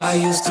I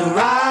used to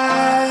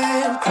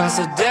ride across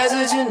the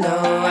desert, you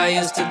know. I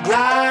used to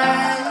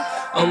glide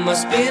on my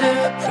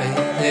speeder, pray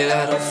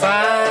that I don't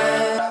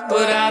find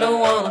what I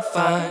don't wanna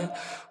find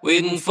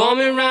waiting for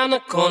me around the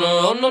corner.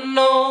 Oh no,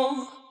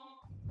 no.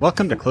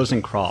 Welcome to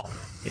Closing Crawl,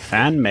 a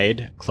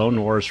fan-made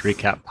Clone Wars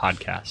recap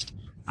podcast.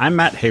 I'm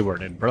Matt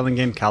Hayward in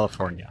Burlingame,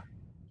 California.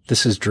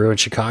 This is Drew in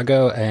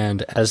Chicago,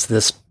 and as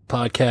this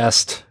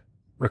podcast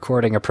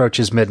recording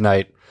approaches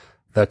midnight,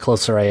 the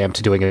closer I am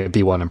to doing a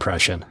B1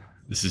 impression.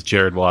 This is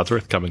Jared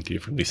Wadsworth coming to you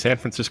from the San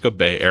Francisco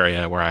Bay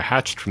Area, where I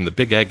hatched from the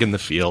big egg in the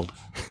field.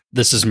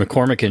 This is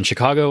McCormick in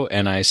Chicago,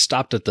 and I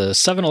stopped at the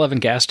 7-Eleven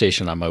gas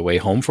station on my way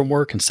home from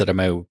work instead of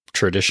my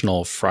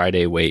traditional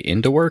Friday way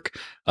into work,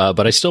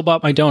 but I still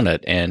bought my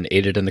donut and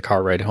ate it in the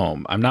car ride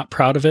home. I'm not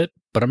proud of it,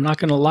 but I'm not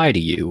going to lie to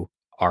you,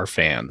 our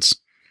fans.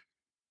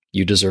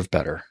 You deserve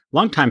better.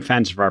 Longtime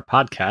fans of our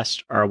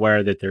podcast are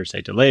aware that there's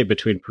a delay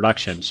between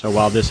production, so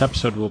while this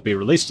episode will be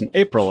released in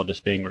April, it is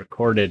being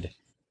recorded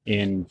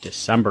in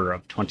December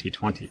of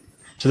 2020.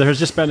 So there has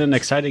just been an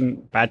exciting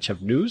batch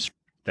of news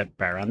that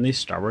bear on the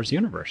Star Wars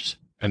universe.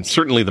 And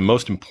certainly the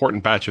most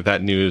important batch of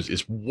that news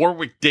is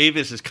Warwick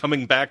Davis is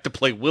coming back to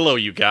play Willow,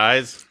 you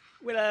guys.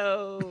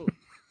 Willow!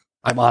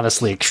 I'm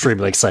honestly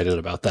extremely excited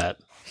about that.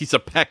 He's a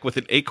peck with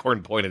an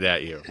acorn pointed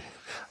at you.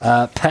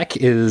 Peck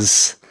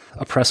is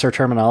oppressor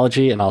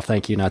terminology, and I'll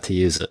thank you not to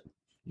use it.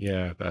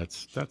 Yeah,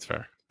 that's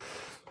fair.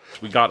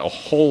 We got a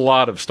whole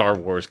lot of Star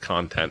Wars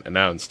content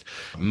announced,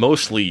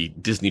 mostly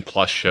Disney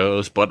Plus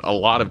shows, but a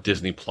lot of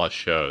Disney Plus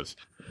shows.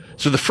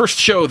 So the first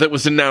show that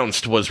was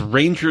announced was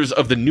Rangers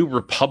of the New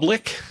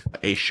Republic,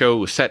 a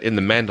show set in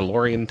the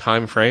Mandalorian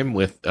time frame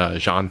with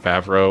Jon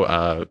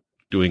Favreau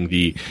doing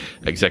the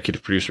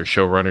executive producer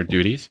showrunner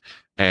duties.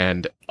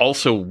 And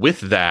also with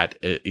that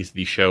is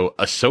the show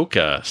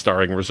Ahsoka,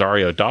 starring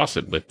Rosario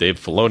Dawson, with Dave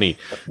Filoni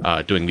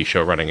doing the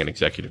show running and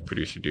executive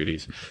producer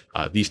duties.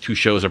 These two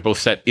shows are both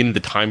set in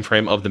the time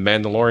frame of The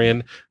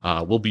Mandalorian.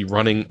 Will be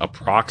running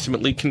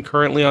approximately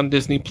concurrently on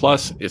Disney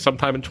Plus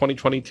sometime in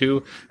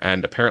 2022,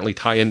 and apparently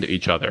tie into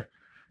each other.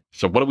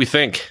 So what do we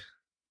think?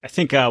 I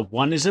think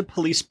one is a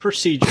police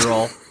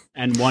procedural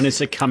and one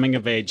is a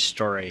coming-of-age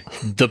story.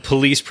 The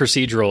police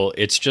procedural,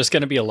 it's just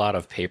going to be a lot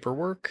of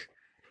paperwork.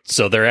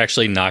 So they're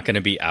actually not going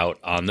to be out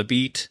on the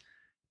beat.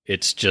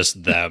 It's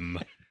just them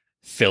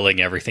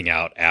filling everything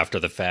out after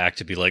the fact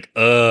to be like,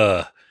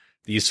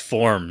 these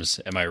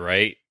forms, am I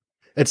right?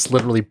 It's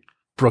literally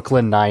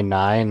Brooklyn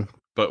Nine-Nine.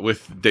 But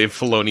with Dave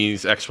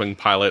Filoni's X-Wing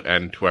pilot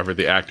and whoever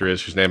the actor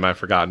is, whose name I've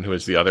forgotten, who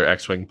is the other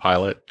X-Wing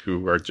pilot,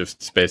 who are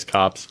just space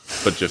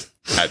cops, but just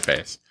at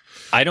base.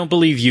 I don't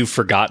believe you've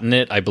forgotten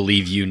it. I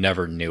believe you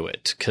never knew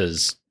it,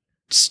 because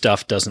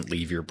stuff doesn't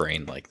leave your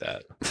brain like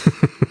that.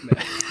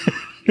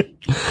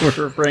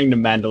 We're referring to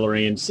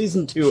Mandalorian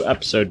Season 2,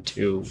 Episode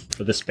 2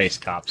 for the Space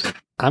Cops.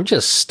 I'm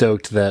just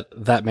stoked that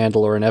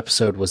Mandalorian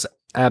episode was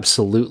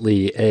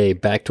absolutely a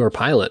backdoor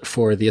pilot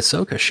for the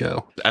Ahsoka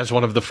show. As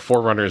one of the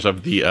forerunners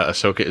of the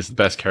Ahsoka is the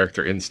best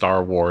character in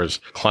Star Wars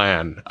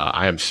clan,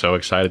 I am so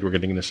excited we're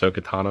getting an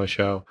Ahsoka Tano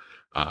show.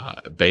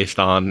 Based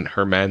on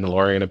her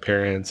Mandalorian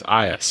appearance,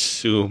 I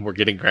assume we're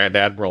getting Grand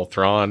Admiral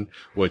Thrawn,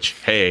 which,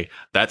 hey,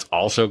 that's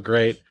also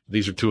great.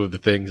 These are two of the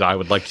things I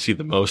would like to see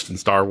the most in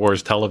Star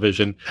Wars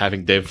television.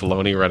 Having Dave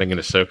Filoni running an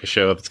Ahsoka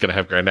show that's going to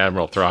have Grand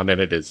Admiral Thrawn in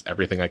it is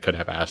everything I could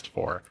have asked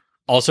for.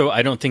 Also,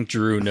 I don't think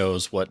Drew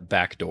knows what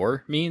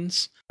backdoor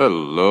means.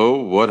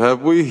 Hello, what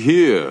have we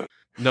here?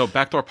 No,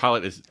 backdoor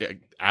pilot is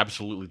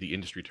absolutely the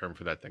industry term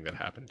for that thing that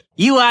happened.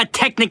 You are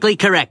technically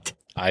correct.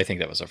 I think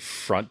that was a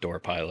front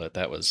door pilot.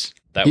 That was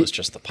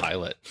just the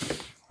pilot.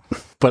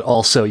 But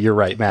also, you're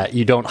right, Matt.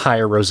 You don't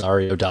hire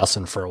Rosario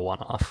Dawson for a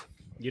one-off.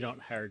 You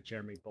don't hire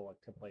Jeremy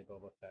Bullock to play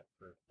Boba Fett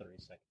for 30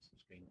 seconds of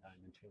screen time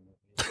in two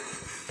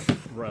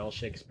movies. Royal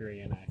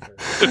Shakespearean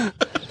actor.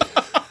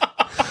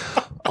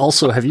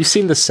 Also, have you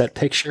seen the set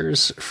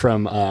pictures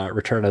from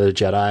Return of the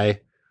Jedi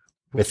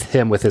with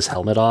him with his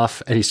helmet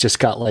off? And he's just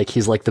got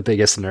he's like the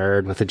biggest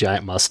nerd with a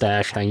giant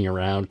mustache hanging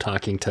around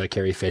talking to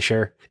Carrie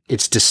Fisher.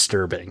 It's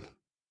disturbing.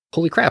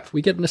 Holy crap,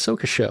 we get an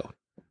Ahsoka show.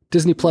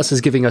 Disney Plus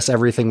is giving us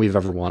everything we've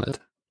ever wanted.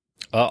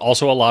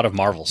 Also a lot of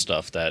Marvel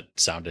stuff that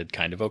sounded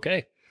kind of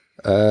okay.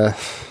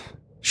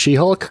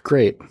 She-Hulk,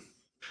 great.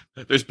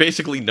 There's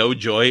basically no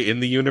joy in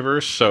the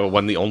universe, so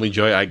when the only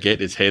joy I get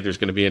is, hey, there's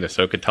going to be an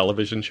Ahsoka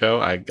television show,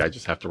 I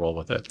just have to roll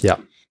with it. Yeah.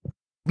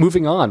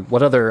 Moving on,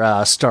 what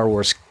other Star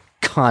Wars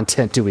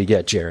content do we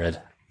get, Jared?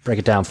 Break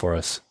it down for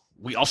us.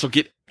 We also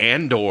get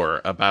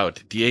Andor,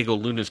 about Diego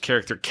Luna's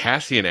character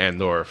Cassian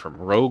Andor from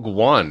Rogue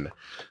One.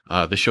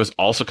 The show's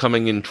also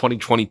coming in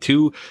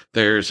 2022.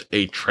 There's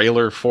a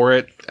trailer for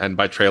it, and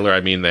by trailer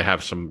I mean they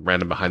have some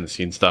random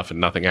behind-the-scenes stuff and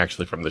nothing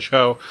actually from the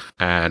show.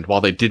 And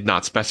while they did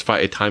not specify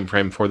a time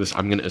frame for this,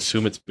 I'm going to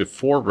assume it's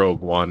before Rogue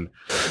One.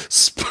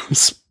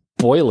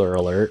 Spoiler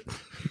alert.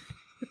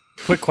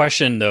 Quick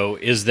question, though.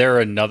 Is there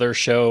another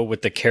show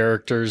with the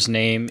character's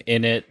name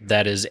in it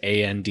that is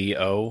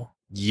ANDO?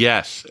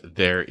 Yes,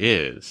 there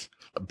is.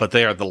 But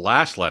they are the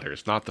last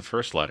letters, not the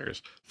first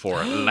letters,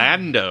 for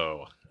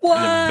Lando,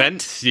 an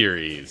event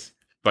series.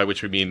 by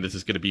which we mean this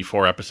is going to be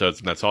 4 episodes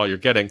and that's all you're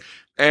getting.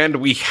 And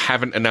we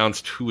haven't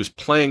announced who is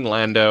playing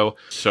Lando,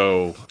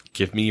 so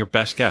give me your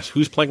best guess.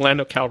 Who's playing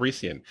Lando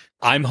Calrissian?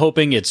 I'm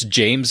hoping it's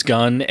James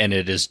Gunn and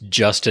it is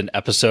just an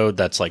episode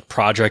that's like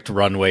Project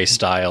Runway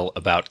style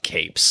about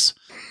capes.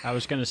 I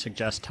was going to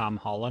suggest Tom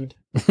Holland.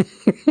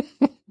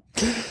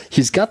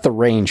 He's got the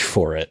range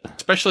for it.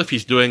 Especially if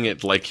he's doing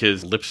it like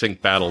his lip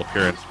sync battle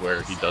appearance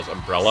where he does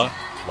Umbrella.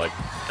 Like,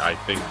 I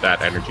think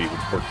that energy would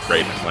work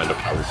great as Lando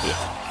Calrissian.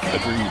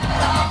 Agreed.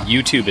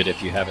 YouTube it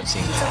if you haven't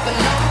seen it.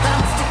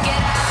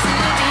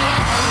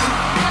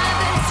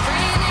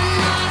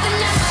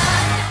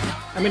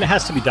 I mean, it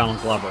has to be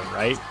Donald Glover,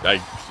 right? I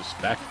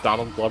suspect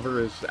Donald Glover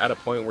is at a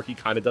point where he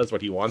kind of does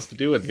what he wants to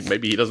do, and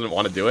maybe he doesn't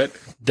want to do it.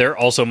 There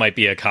also might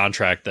be a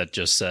contract that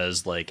just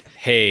says, like,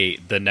 hey,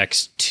 the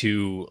next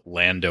 2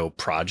 Lando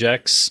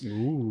projects,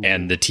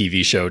 and the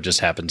TV show just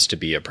happens to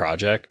be a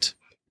project.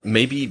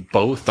 Maybe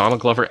both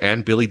Donald Glover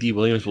and Billy D.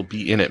 Williams will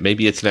be in it.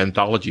 Maybe it's an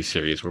anthology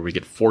series where we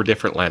get 4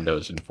 different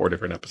Landos in 4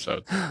 different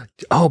episodes.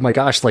 Oh my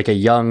gosh, like a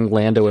young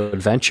Lando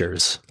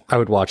Adventures. I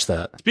would watch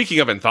that. Speaking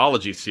of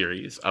anthology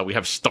series, we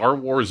have Star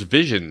Wars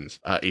Visions,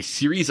 a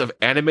series of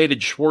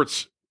animated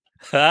shorts.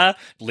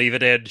 Leave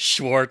it in,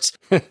 Schwartz.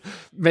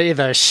 May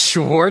the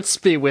Schwartz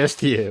be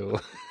with you.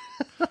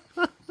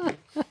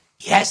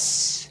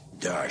 Yes,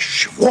 the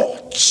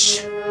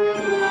Schwartz.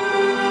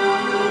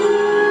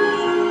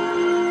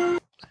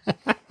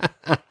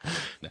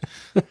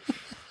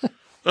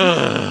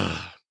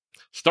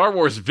 Star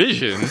Wars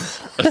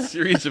Visions, a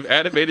series of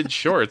animated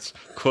shorts,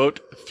 quote,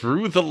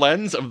 through the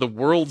lens of the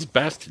world's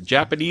best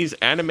Japanese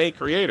anime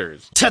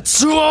creators.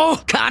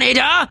 Tetsuo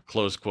Kaneda!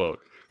 Close quote.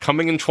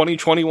 Coming in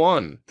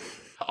 2021.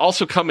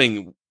 Also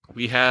coming,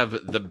 we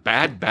have The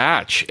Bad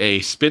Batch,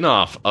 a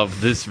spin-off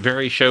of this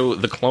very show,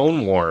 The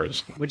Clone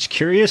Wars. Which,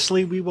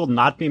 curiously, we will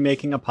not be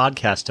making a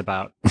podcast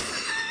about.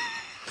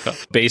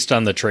 Based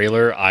on the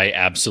trailer, I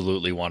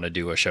absolutely want to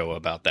do a show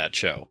about that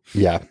show.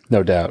 Yeah,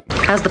 no doubt.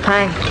 How's the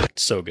pie?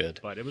 It's so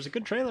good. But it was a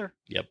good trailer.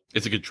 Yep.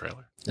 It's a good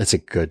trailer. It's a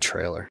good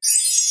trailer.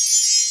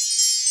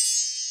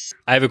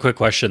 I have a quick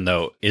question,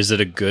 though. Is it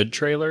a good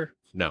trailer?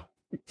 No.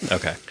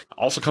 Okay.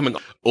 Also coming,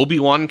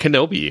 Obi-Wan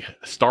Kenobi,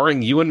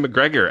 starring Ewan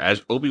McGregor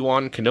as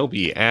Obi-Wan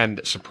Kenobi,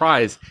 and,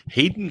 surprise,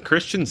 Hayden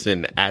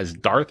Christensen as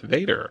Darth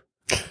Vader.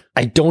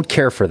 I don't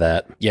care for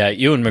that. Yeah,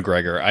 Ewan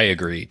McGregor, I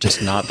agree.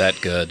 Just not that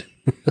good.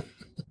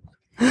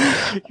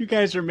 You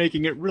guys are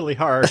making it really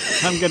hard.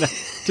 I'm going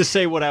to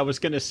say what I was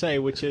going to say,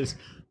 which is,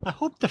 I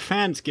hope the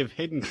fans give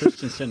Hayden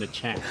Christensen a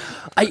chance.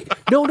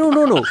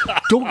 No.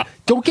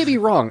 Don't get me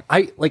wrong.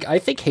 I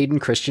think Hayden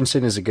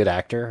Christensen is a good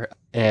actor,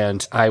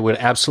 and I would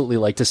absolutely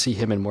like to see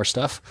him in more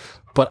stuff.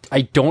 But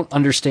I don't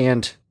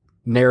understand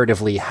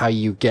narratively how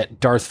you get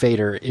Darth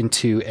Vader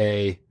into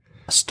a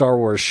Star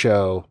Wars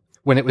show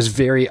when it was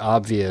very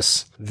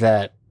obvious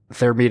that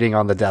they're meeting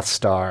on the Death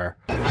Star.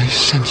 I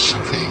sense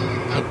something.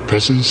 A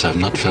presence I've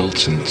not felt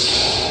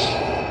since...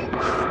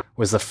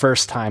 Was the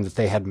first time that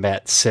they had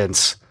met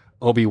since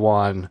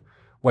Obi-Wan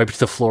wiped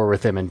the floor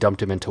with him and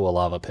dumped him into a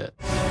lava pit.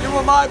 You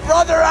were my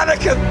brother,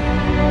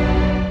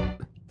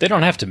 Anakin! They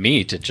don't have to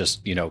meet. It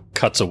just,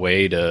 cuts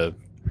away to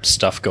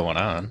stuff going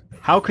on.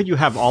 How could you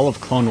have all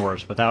of Clone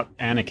Wars without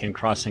Anakin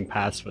crossing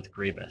paths with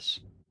Grievous?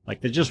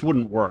 Like, that just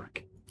wouldn't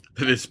work.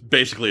 It is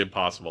basically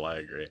impossible, I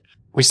agree.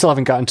 We still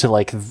haven't gotten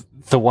to,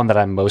 the one that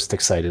I'm most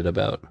excited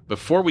about.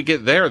 Before we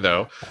get there,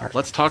 though,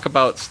 let's talk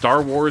about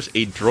Star Wars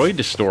A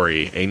Droid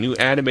Story, a new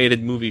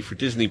animated movie for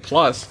Disney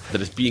Plus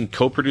that is being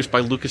co-produced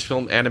by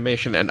Lucasfilm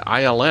Animation and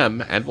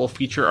ILM and will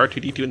feature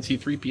R2-D2 and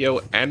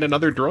C-3PO and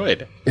another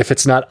droid. If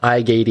it's not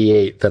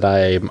IG-88,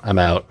 then I'm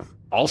out.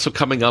 Also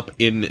coming up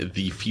in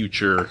the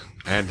future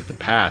and the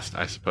past,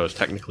 I suppose,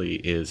 technically,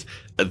 is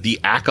The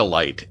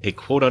Acolyte, a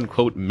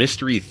quote-unquote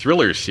mystery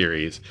thriller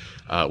series,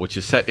 which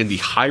is set in the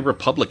High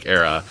Republic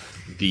era,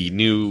 the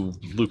new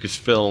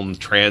Lucasfilm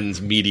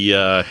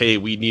transmedia, hey,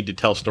 we need to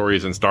tell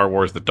stories in Star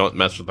Wars that don't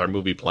mess with our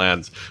movie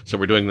plans, so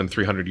we're doing them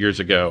 300 years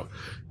ago,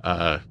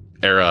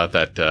 era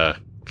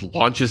that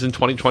launches in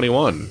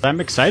 2021.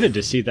 I'm excited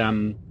to see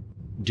them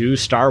do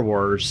Star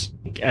Wars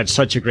at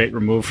such a great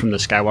remove from the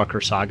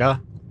Skywalker saga.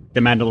 The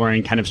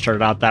Mandalorian kind of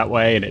started out that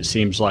way, and it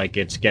seems like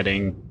it's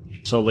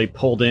getting slowly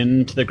pulled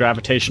into the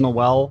gravitational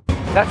well.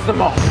 That's the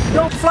ball.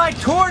 Don't fly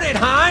toward it,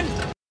 Han!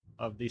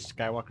 Of the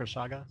Skywalker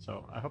saga,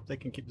 so I hope they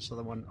can keep this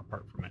other one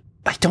apart from it.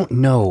 I don't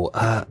know.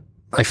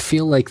 I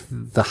feel like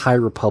the High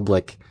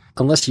Republic,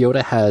 unless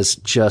Yoda has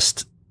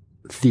just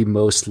the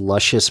most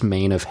luscious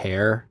mane of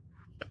hair,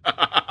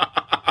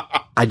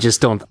 I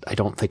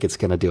don't think it's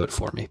going to do it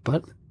for me.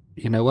 But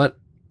you know what?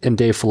 In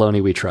Dave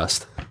Filoni, we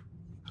trust.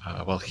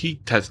 Well, he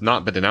has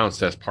not been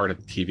announced as part of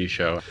the TV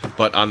show,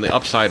 but on the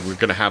upside, we're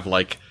going to have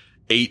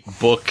 8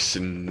 books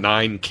and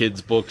 9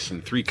 kids' books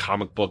and 3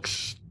 comic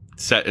books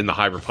set in the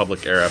High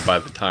Republic era by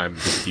the time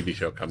this TV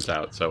show comes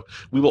out. So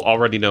we will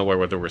already know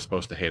whether we're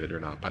supposed to hate it or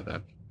not by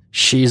then.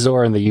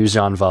 Shizor and the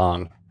Yuuzhan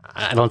Vong.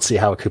 I don't see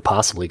how it could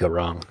possibly go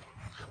wrong.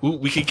 Ooh,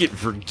 we could get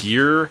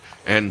Vergeer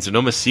and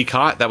Zanoma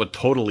Seacott. That would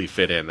totally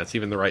fit in. That's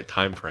even the right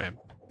time frame.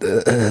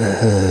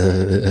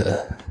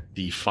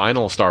 The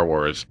final Star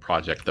Wars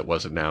project that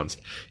was announced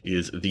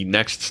is the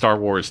next Star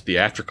Wars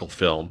theatrical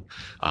film.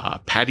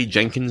 Patty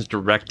Jenkins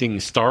directing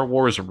Star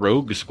Wars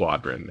Rogue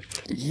Squadron.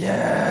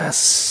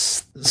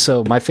 Yes.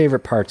 So my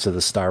favorite parts of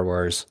the Star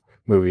Wars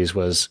movies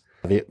was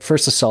the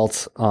first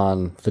assault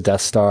on the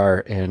Death Star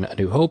in A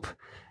New Hope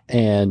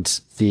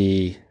and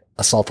the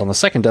assault on the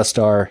second Death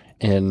Star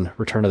in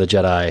Return of the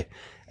Jedi.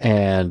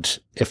 And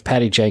if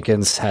Patty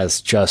Jenkins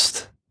has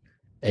just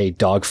a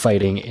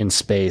dogfighting in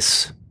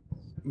space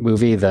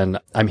movie, then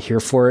I'm here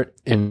for it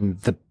in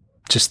the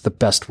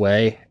best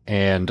way.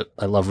 And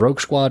I love Rogue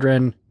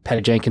Squadron.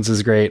 Patty Jenkins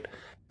is great.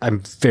 I'm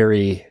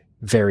very,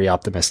 very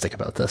optimistic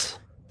about this.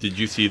 Did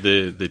you see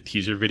the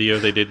teaser video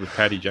they did with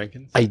Patty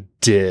Jenkins? I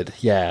did,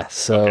 yeah.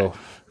 So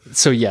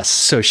yes.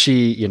 So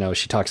she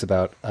talks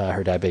about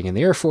her dad being in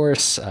the Air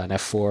Force, an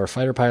F-4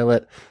 fighter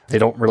pilot. They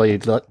don't really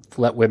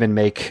let women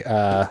make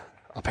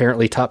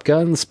apparently Top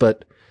Guns,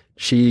 but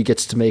she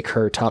gets to make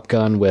her Top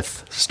Gun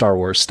with Star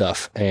Wars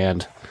stuff,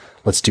 and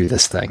let's do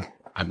this thing.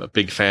 I'm a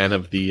big fan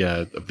of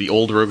the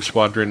old Rogue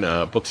Squadron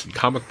books and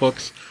comic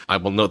books. I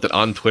will note that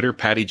on Twitter,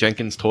 Patty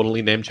Jenkins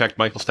totally name-checked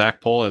Michael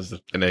Stackpole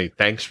in a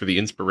thanks for the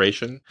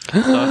inspiration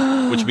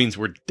stuff, which means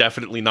we're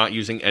definitely not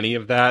using any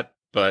of that,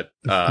 but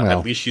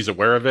at least she's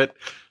aware of it.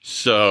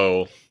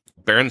 So,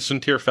 Baron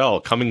Suntir Fel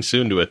coming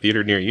soon to a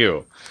theater near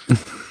you,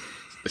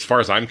 as far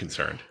as I'm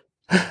concerned.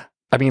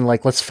 I mean,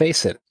 let's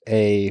face it,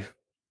 a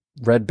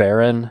Red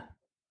Baron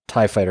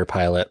TIE fighter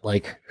pilot,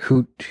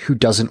 who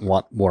doesn't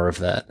want more of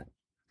that?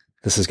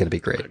 This is going to be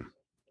great.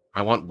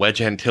 I want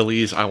Wedge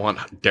Antilles. I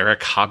want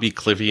Derek Hobby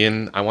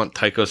Clivian. I want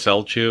Tycho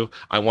Selchu.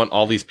 I want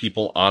all these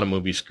people on a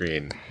movie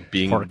screen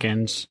being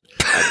Porkins.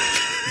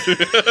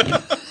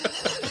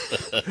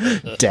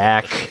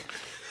 Dak.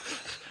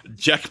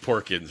 Jack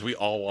Porkins. We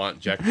all want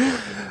Jack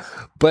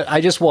Porkins. But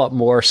I just want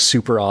more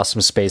super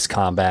awesome space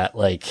combat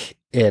like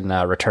in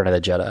Return of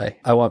the Jedi.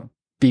 I want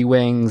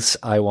B-Wings.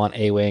 I want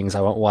A-Wings.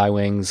 I want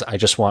Y-Wings. I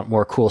just want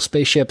more cool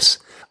spaceships.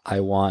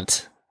 I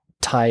want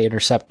TIE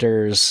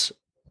interceptors,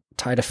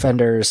 TIE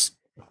defenders.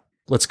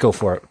 Let's go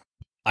for it.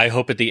 I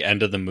hope at the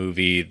end of the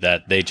movie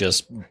that they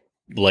just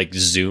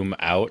zoom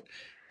out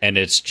and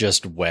it's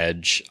just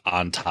Wedge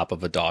on top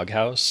of a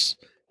doghouse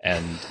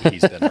and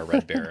he's been a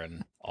Red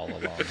Baron all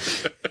along.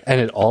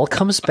 And it all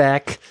comes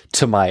back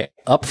to my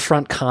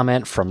upfront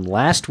comment from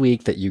last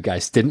week that you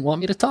guys didn't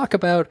want me to talk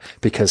about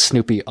because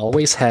Snoopy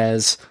always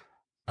has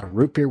a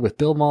root beer with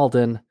Bill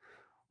Malden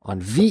on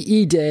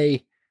VE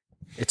Day.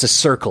 It's a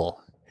circle.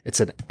 It's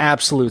an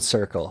absolute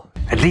circle.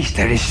 At least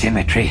there is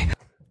symmetry.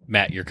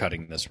 Matt, you're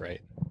cutting this,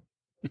 right?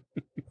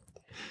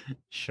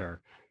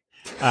 Sure.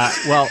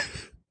 Well,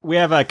 we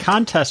have a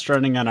contest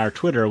running on our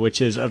Twitter,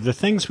 which is of the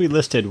things we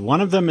listed,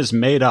 one of them is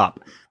made up.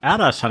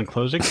 Add us on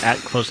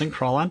Closing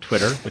Crawl on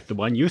Twitter with the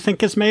one you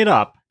think is made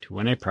up to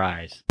win a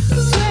prize.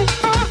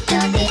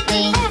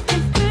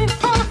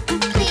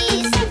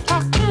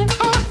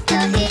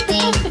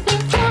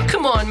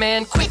 Come on,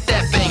 man, quit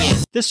that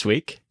banging. This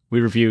week, we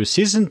review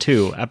Season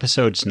 2,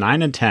 Episodes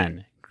 9 and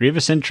 10,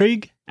 Grievous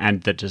Intrigue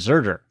and The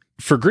Deserter.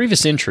 For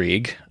Grievous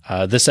Intrigue,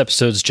 this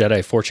episode's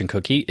Jedi Fortune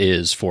Cookie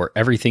is for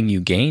everything you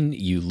gain,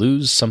 you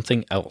lose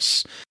something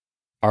else.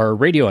 Our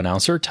radio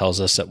announcer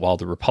tells us that while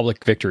the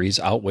Republic victories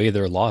outweigh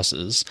their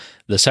losses,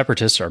 the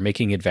Separatists are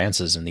making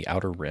advances in the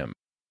Outer Rim.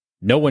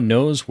 No one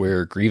knows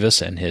where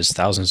Grievous and his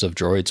thousands of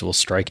droids will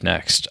strike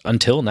next,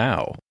 until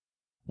now.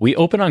 We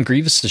open on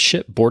Grievous'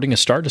 ship boarding a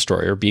Star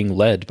Destroyer being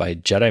led by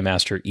Jedi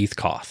Master Eth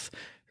Koth.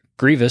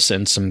 Grievous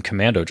and some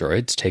commando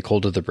droids take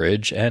hold of the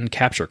bridge and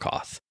capture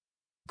Koth.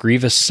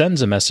 Grievous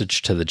sends a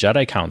message to the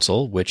Jedi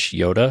Council, which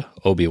Yoda,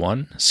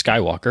 Obi-Wan,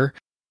 Skywalker,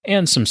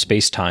 and some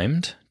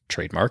space-timed,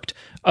 trademarked,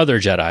 other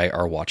Jedi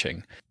are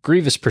watching.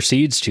 Grievous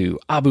proceeds to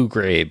Abu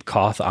Ghraib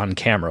Koth on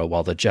camera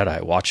while the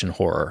Jedi watch in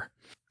horror.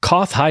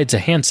 Koth hides a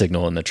hand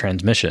signal in the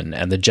transmission,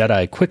 and the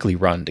Jedi quickly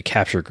run to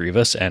capture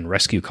Grievous and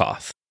rescue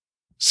Koth.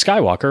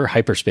 Skywalker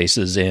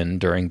hyperspaces in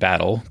during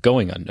battle,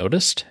 going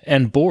unnoticed,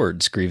 and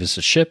boards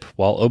Grievous' ship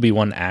while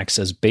Obi-Wan acts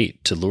as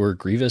bait to lure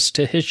Grievous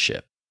to his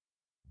ship.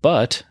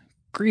 But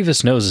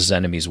Grievous knows his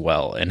enemies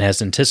well and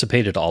has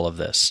anticipated all of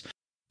this.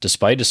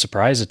 Despite a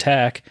surprise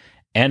attack,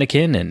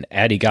 Anakin and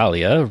Adi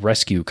Gallia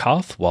rescue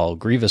Koth while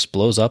Grievous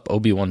blows up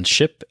Obi-Wan's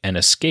ship and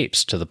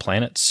escapes to the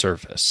planet's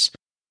surface.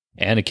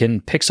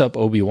 Anakin picks up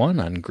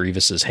Obi-Wan on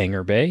Grievous'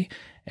 hangar bay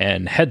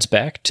and heads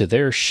back to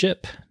their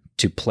ship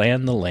to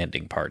plan the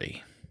landing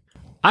party.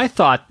 I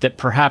thought that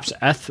perhaps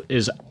Eth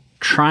is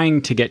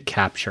trying to get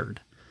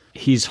captured.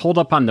 He's holed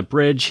up on the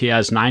bridge, he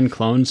has 9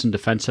 clones in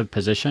defensive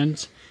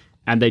positions,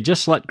 and they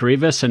just let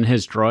Grievous and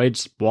his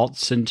droids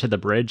waltz into the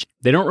bridge.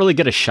 They don't really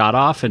get a shot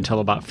off until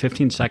about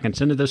 15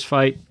 seconds into this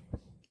fight.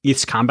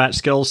 Eth's combat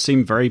skills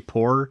seem very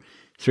poor.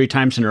 3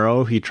 times in a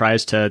row, he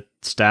tries to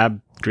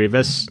stab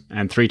Grievous,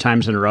 and 3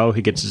 times in a row,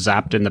 he gets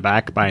zapped in the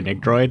back by an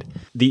Ig droid.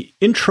 The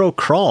intro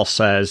crawl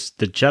says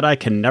the Jedi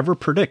can never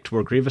predict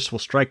where Grievous will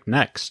strike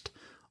next.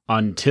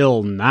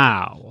 Until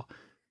now.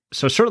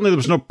 So certainly there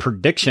was no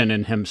prediction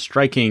in him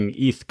striking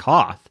Eth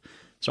Koth,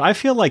 So I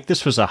feel like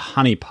this was a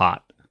honeypot.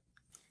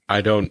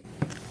 I don't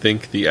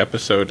think the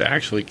episode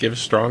actually gives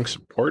strong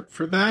support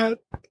for that.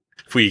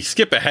 If we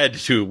skip ahead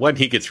to when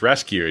he gets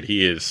rescued,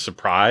 he is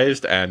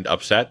surprised and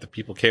upset that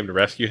people came to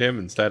rescue him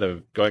instead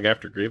of going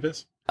after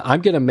Grievous.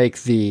 I'm going to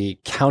make the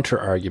counter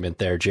argument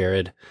there,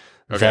 Jared,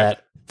 Okay.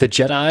 that the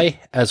Jedi,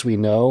 as we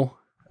know,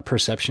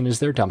 perception is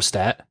their dump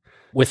stat.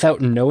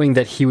 Without knowing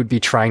that he would be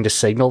trying to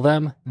signal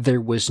them, there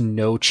was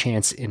no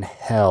chance in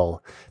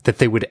hell that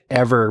they would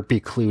ever be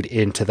clued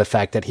into the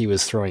fact that he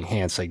was throwing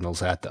hand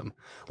signals at them.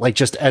 Like,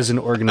 just as an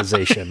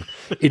organization,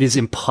 it is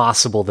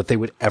impossible that they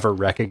would ever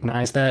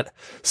recognize that.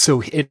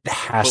 So it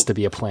has to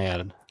be a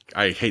plan.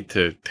 I hate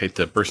to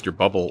burst your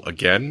bubble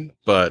again,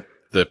 but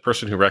the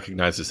person who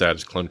recognizes that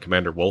is Clone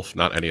Commander Wolf,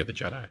 not any of the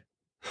Jedi.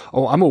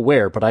 Oh, I'm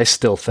aware, but I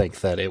still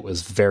think that it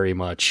was very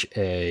much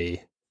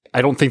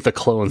I don't think the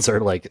clones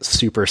are like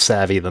super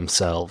savvy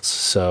themselves.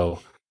 So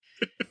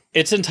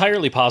It's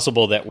entirely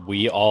possible that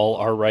we all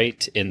are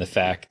right in the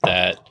fact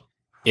that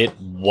it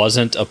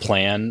wasn't a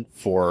plan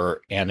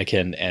for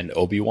Anakin and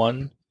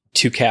Obi-Wan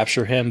to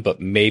capture him, but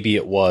maybe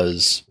it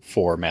was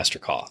for Master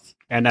Koth.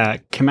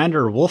 And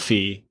Commander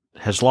Wolfie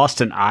has lost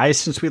an eye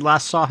since we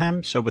last saw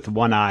him. So with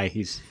one eye,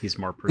 he's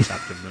more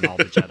perceptive than all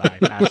the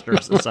Jedi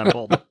Masters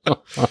assembled.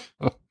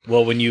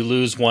 Well, when you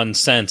lose one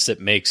sense,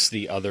 it makes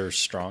the other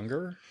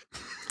stronger.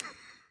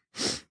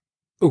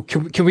 oh,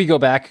 can we go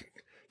back?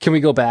 Can we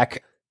go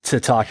back to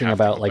talking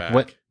about like back.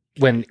 what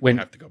when We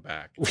have to go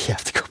back. we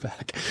have to go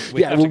back?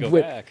 We have to go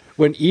when, back.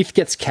 When Eth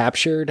gets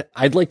captured,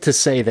 I'd like to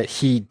say that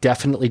he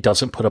definitely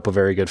doesn't put up a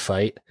very good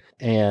fight.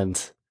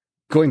 And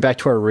going back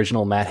to our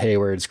original Matt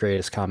Hayward's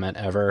greatest comment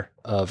ever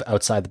of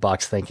outside the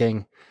box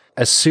thinking,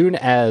 as soon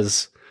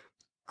as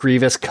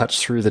Grievous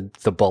cuts through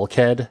the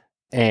bulkhead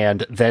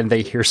and then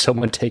they hear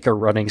someone take a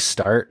running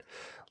start,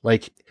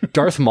 like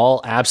Darth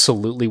Maul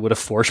absolutely would have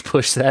force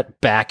pushed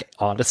that back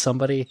onto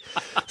somebody.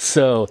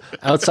 So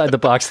outside the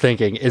box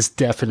thinking is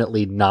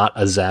definitely not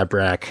a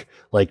Zabrak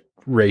like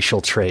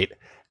racial trait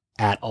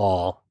at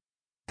all.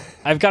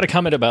 I've got a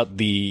comment about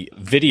the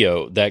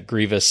video that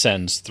Grievous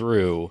sends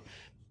through.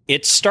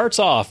 It starts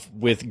off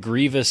with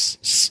Grievous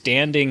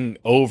standing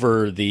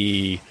over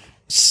the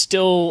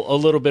still a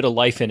little bit of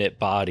life in it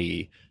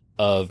body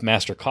of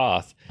Master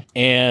Koth,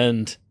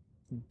 and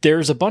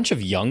there's a bunch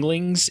of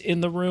younglings in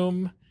the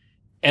room,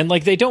 and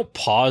like they don't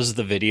pause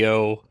the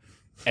video,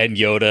 and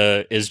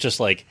Yoda is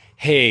just like,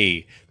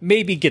 hey,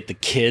 maybe get the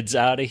kids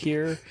out of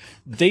here.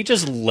 They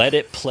just let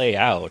it play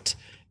out.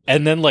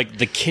 And then like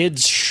the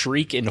kids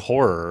shriek in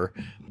horror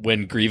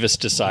when Grievous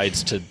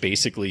decides to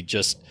basically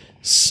just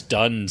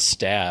stun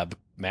stab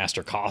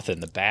Master Koth in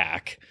the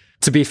back.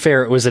 To be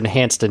fair, it was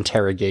enhanced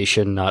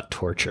interrogation, not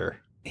torture.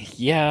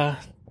 Yeah,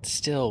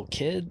 still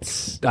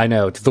kids. I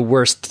know, the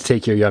worst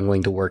take your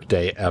youngling to work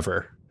day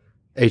ever.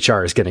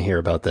 HR is going to hear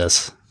about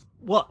this.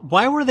 Well,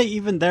 why were they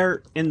even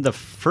there in the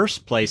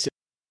first place?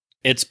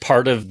 It's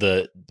part of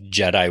the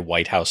Jedi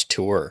White House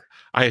tour.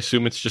 I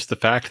assume it's just the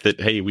fact that,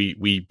 hey,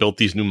 we built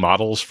these new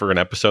models for an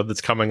episode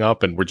that's coming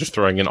up, and we're just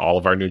throwing in all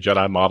of our new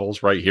Jedi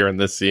models right here in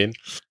this scene.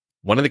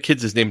 One of the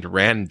kids is named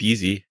Ran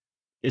Deezy.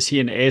 Is he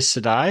an Aes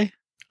Sedai?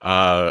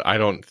 I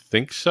don't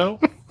think so.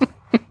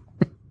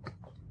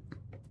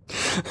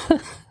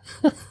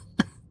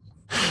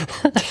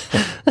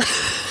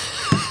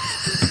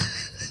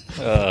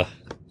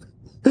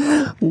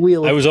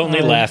 Wheel I of was only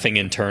Time. laughing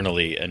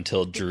internally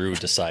until Drew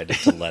decided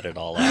to let it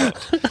all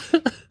out.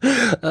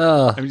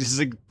 Oh, I mean, this is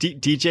like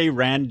DJ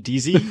Ran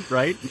Deezy,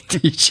 right?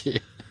 DJ.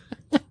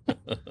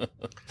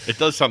 It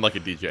does sound like a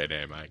DJ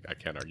name. I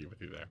can't argue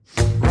with you there.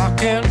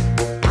 Rockin',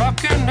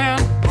 rockin'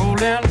 and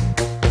rollin'.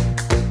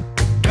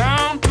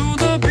 Down to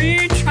the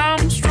beach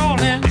I'm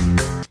strolling.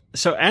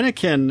 So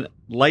Anakin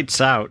lights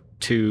out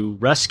to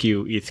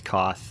rescue Eth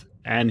Koth,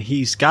 and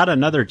he's got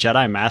another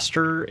Jedi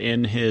Master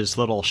in his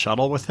little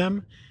shuttle with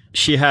him.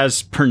 She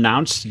has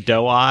pronounced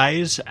doe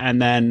eyes, and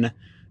then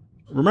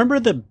remember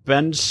the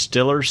Ben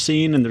Stiller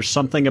scene, and there's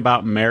something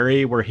about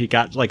Mary where he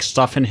got like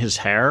stuff in his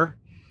hair?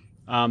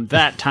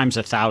 That times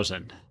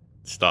 1,000.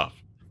 Stuff.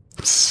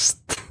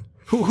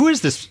 Who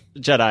is this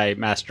Jedi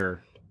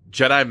Master?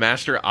 Jedi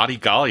Master Adi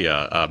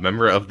Gallia, a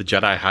member of the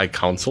Jedi High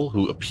Council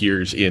who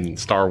appears in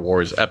Star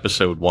Wars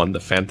Episode 1, The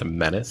Phantom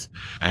Menace,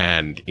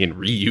 and in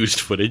reused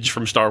footage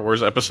from Star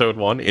Wars Episode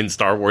 1 in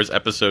Star Wars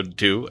Episode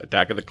 2,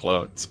 Attack of the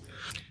Clones.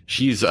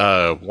 She's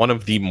one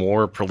of the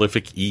more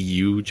prolific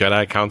EU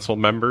Jedi Council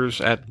members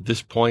at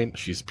this point.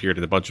 She's appeared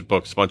in a bunch of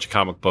books, a bunch of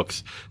comic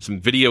books,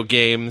 some video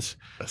games,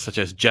 such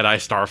as Jedi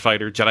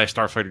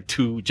Starfighter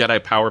 2,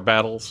 Jedi Power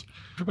Battles.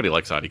 Everybody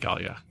likes Adi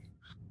Gallia.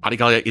 Adi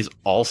Gallia is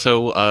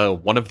also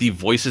one of the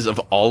voices of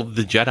all of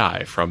the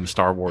Jedi from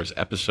Star Wars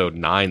Episode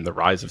 9, The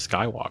Rise of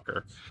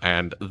Skywalker,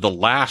 and the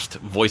last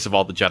voice of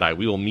all the Jedi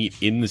we will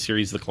meet in the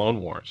series The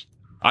Clone Wars.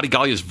 Adi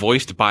Gallia is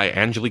voiced by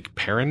Angelique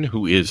Perrin,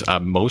 who is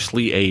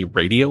mostly a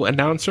radio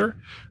announcer.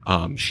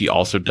 She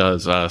also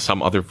does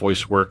some other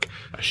voice work.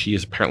 She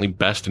is apparently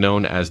best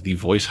known as the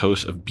voice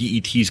host of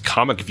BET's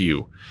Comic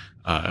View,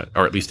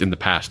 or at least in the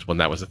past when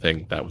that was a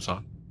thing that was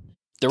on.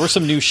 There were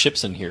some new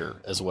ships in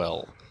here as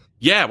well.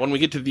 Yeah, when we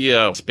get to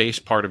the space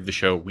part of the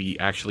show, we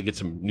actually get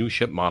some new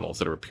ship models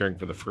that are appearing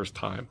for the first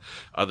time.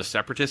 The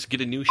Separatists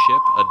get a new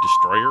ship, a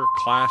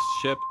destroyer-class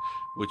ship,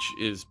 which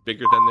is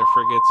bigger than their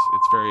frigates.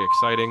 It's very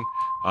exciting.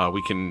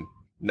 We can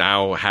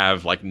now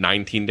have like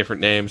 19 different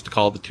names to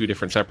call the 2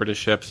 different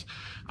Separatist ships.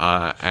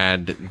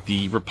 And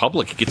the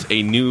Republic gets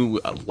a new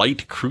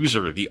light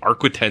cruiser, the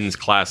Arquitens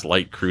class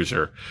light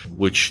cruiser,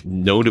 which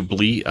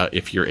notably,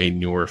 if you're a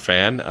newer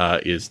fan,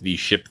 is the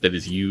ship that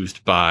is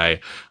used by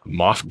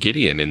Moff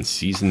Gideon in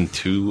season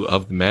 2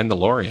 of The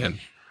Mandalorian.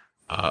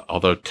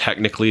 Although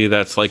technically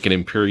that's like an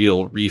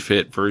Imperial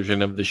refit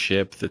version of the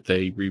ship that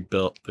they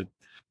rebuilt.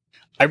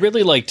 I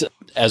really liked,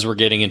 as we're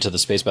getting into the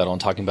space battle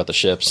and talking about the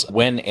ships,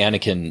 when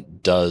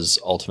Anakin does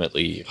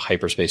ultimately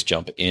hyperspace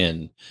jump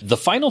in, the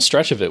final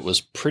stretch of it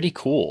was pretty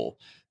cool.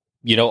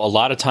 You know, a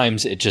lot of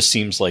times it just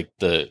seems like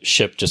the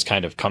ship just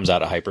kind of comes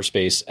out of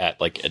hyperspace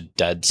at like a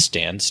dead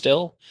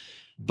standstill.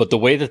 But the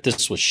way that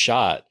this was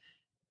shot,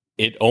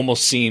 it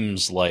almost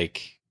seems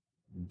like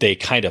they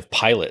kind of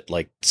pilot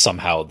like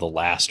somehow the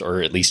last,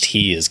 or at least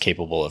he is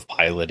capable of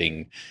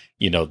piloting,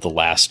 you know, the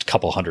last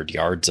couple hundred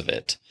yards of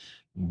it.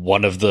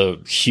 One of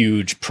the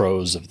huge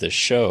pros of this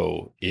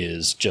show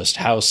is just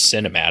how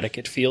cinematic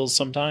it feels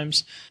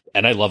sometimes.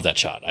 And I love that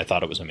shot. I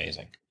thought it was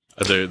amazing.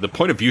 The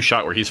point of view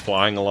shot where he's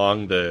flying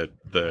along the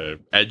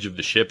edge of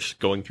the ships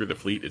going through the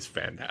fleet is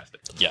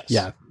fantastic. Yes.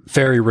 Yeah.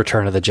 Very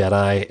Return of the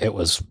Jedi. It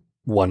was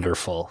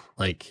wonderful.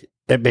 Like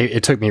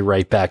it took me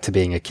right back to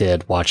being a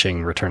kid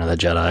watching Return of the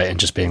Jedi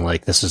and just being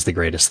like, this is the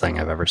greatest thing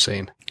I've ever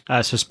seen.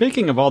 So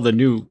speaking of all the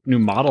new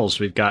models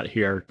we've got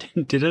here,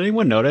 did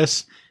anyone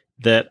notice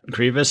that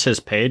Grievous has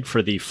paid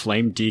for the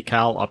flame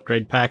decal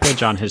upgrade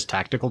package on his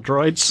tactical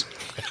droids?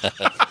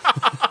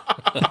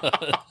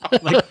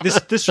 Like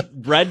this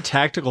red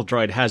tactical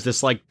droid has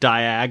this like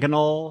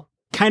diagonal,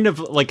 kind of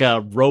like a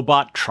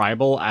robot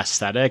tribal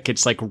aesthetic.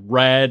 It's like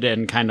red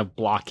and kind of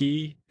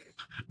blocky.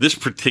 This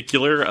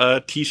particular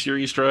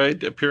T-Series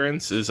droid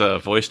appearance is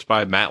voiced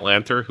by Matt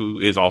Lanter, who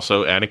is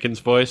also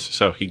Anakin's voice,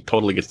 so he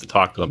totally gets to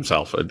talk to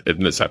himself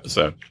in this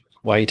episode.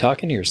 Why are you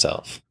talking to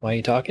yourself? Why are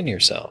you talking to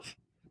yourself?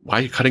 Why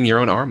are you cutting your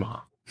own arm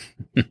off?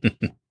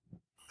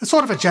 It's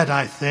sort of a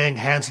Jedi thing,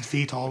 hands and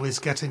feet always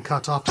getting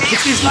cut off.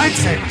 It's these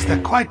lightsabers,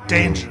 they're quite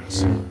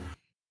dangerous.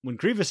 When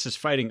Grievous is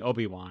fighting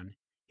Obi-Wan,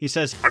 he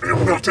says, I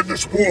am not in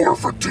this war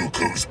for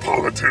Dooku's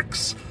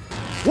politics.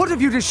 What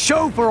have you to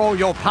show for all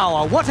your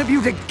power? What have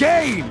you to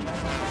gain?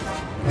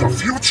 The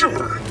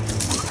future.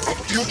 A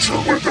future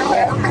where there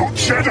are no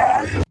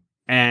Jedi.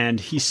 And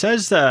he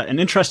says an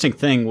interesting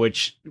thing,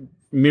 which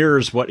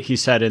mirrors what he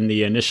said in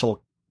the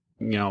initial,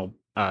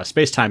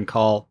 space-time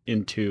call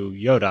into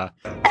Yoda.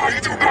 I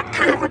do not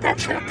care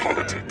about your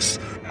politics.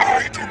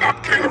 I do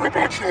not care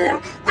about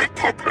your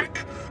republic.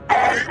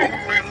 I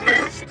only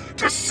live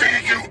to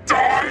see you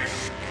die.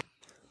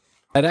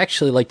 I'd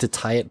actually like to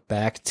tie it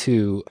back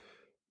to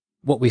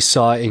what we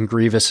saw in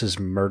Grievous's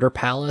murder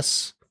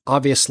palace.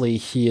 Obviously,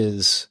 he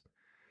is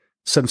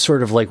some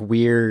sort of like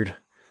weird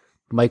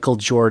Michael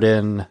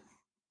Jordan,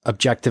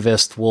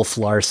 objectivist Wolf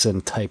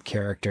Larson type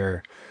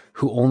character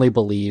who only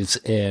believes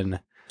in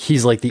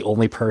he's like the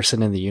only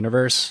person in the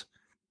universe.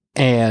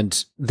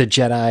 And the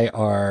Jedi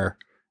are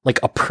like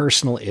a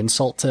personal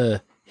insult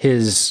to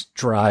his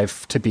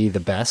drive to be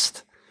the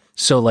best.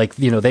 So like,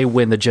 they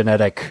win the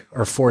genetic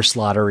or force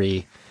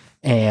lottery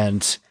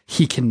and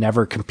he can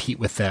never compete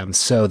with them.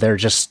 So they're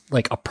just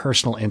like a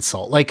personal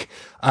insult. Like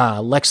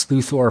Lex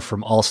Luthor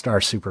from All-Star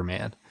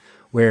Superman,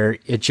 where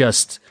it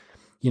just,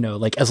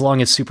 like as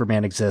long as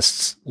Superman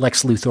exists,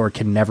 Lex Luthor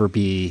can never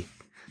be,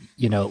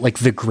 like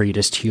the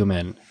greatest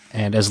human.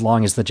 And as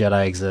long as the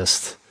Jedi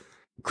exist,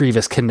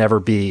 Grievous can never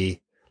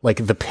be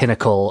like the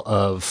pinnacle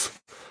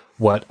of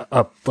what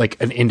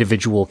an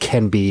individual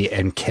can be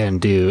and can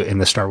do in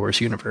the Star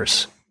Wars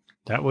universe.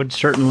 That would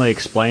certainly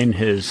explain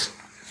his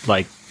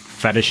like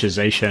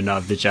fetishization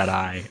of the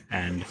Jedi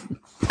and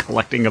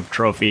collecting of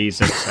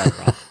trophies,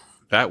 etc.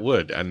 That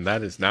would, and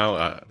that is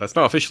now that's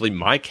now officially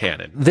my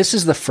canon. This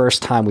is the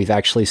first time we've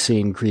actually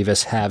seen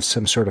Grievous have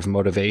some sort of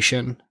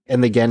motivation.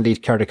 In the Genndy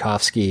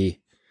Tartakovsky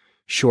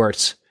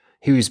shorts,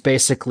 he was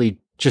basically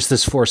just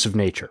this force of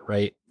nature,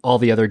 right? All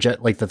the other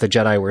that the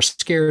Jedi were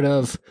scared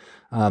of,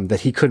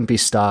 that he couldn't be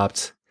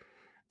stopped.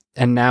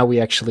 And now we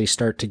actually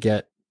start to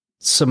get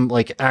some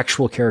like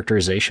actual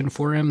characterization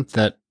for him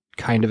that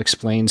kind of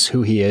explains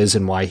who he is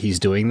and why he's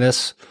doing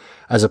this,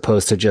 as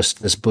opposed to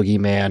just this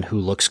boogeyman who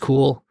looks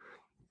cool.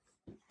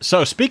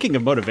 So speaking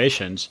of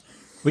motivations,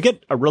 we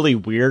get a really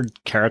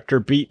weird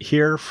character beat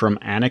here from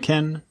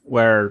Anakin,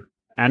 where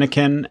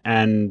Anakin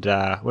and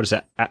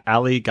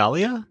Adi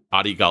Gallia?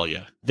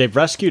 They've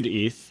rescued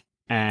Eth,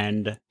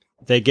 and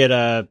they get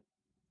a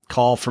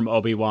call from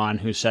Obi-Wan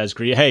who says,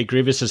 hey,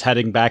 Grievous is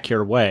heading back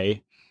your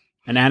way.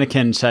 And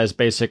Anakin says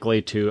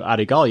basically to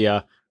Adi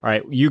Gallia, all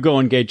right, you go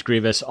engage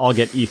Grievous, I'll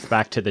get Eth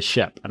back to the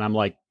ship. And I'm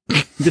like,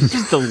 this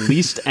is the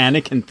least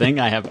Anakin thing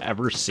I have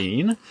ever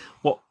seen.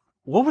 What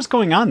was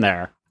going on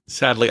there?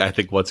 Sadly, I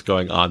think what's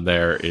going on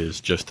there is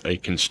just a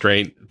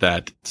constraint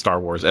that Star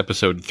Wars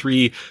Episode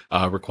 3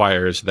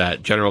 requires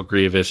that General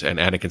Grievous and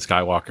Anakin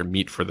Skywalker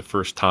meet for the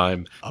first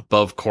time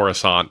above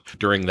Coruscant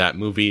during that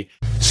movie.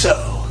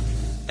 So,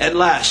 at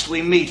last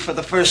we meet for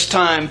the first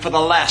time for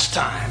the last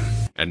time.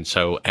 And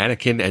so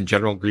Anakin and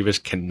General Grievous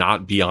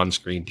cannot be on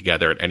screen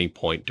together at any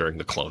point during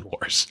the Clone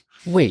Wars.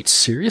 Wait,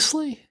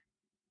 seriously?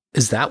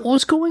 Is that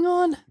what's going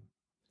on?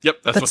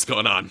 Yep, that's what's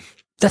going on.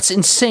 That's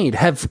insane.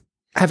 Have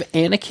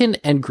Anakin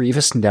and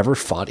Grievous never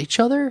fought each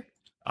other?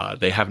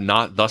 They have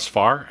not thus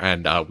far,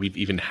 and we've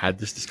even had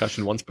this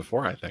discussion once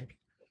before, I think.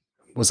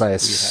 Was I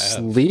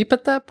asleep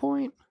at that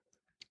point?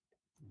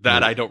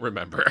 That I don't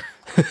remember.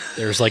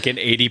 There's like an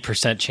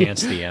 80%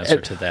 chance the answer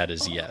to that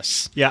is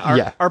yes.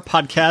 Yeah, our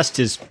podcast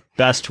is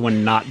best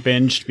when not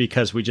binged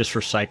because we just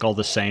recycle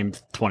the same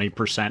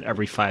 20%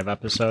 every 5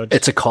 episodes.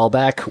 It's a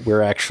callback.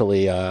 We're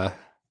actually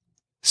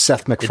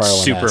Seth MacFarlane.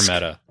 It's super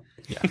meta.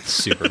 Yeah,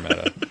 super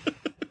meta.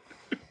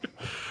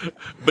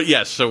 But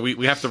yes, so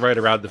we have to write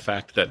around the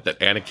fact that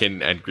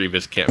Anakin and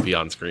Grievous can't be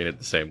on screen at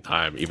the same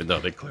time, even though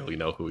they clearly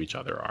know who each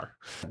other are.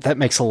 That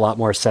makes a lot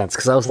more sense,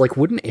 because I was like,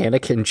 wouldn't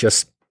Anakin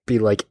just be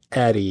like,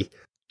 Eddie,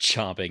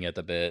 chomping at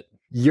the bit.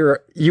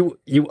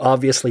 You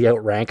obviously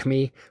outrank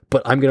me,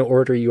 but I'm going to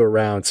order you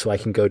around so I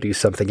can go do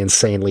something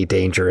insanely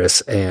dangerous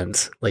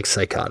and like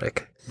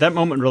psychotic. That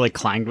moment really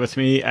clanged with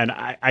me, and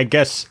I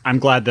guess I'm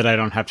glad that I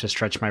don't have to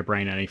stretch my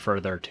brain any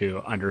further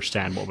to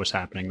understand what was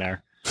happening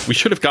there. We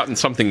should have gotten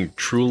something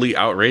truly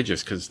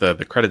outrageous, because the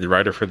credited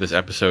writer for this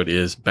episode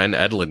is Ben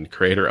Edlund,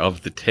 creator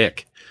of The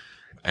Tick.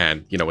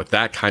 And, you know, with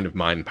that kind of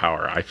mind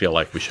power, I feel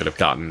like we should have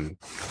gotten,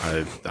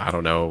 I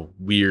don't know,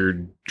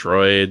 weird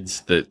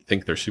droids that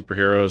think they're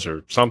superheroes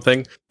or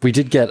something. We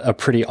did get a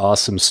pretty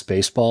awesome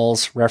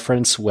Spaceballs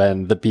reference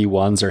when the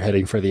B-1s are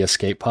heading for the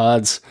escape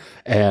pods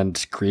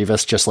and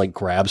Grievous just like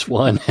grabs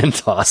one and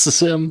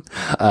tosses him.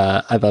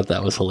 I thought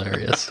that was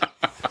hilarious.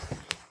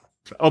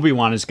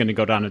 Obi-Wan is going to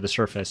go down to the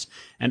surface,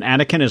 and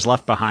Anakin is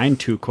left behind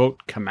to,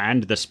 quote,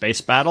 command the space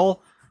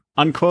battle,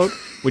 unquote,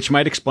 which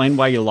might explain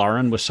why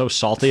Yularen was so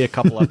salty a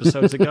couple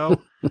episodes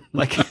ago.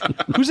 Like,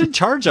 who's in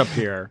charge up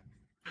here?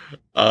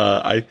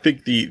 I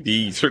think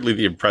certainly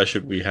the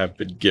impression we have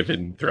been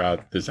given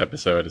throughout this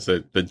episode is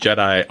that the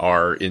Jedi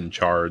are in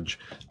charge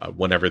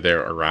whenever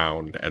they're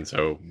around, and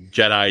so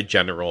Jedi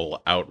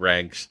General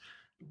outranks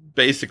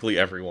basically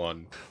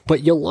everyone.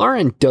 But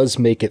Yularen does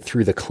make it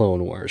through the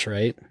Clone Wars,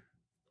 right?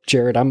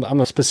 Jared,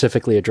 I'm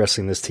specifically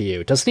addressing this to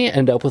you. Doesn't he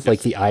end up with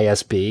like the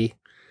ISB?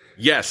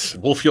 Yes,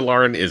 Wolf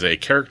Yularen is a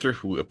character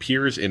who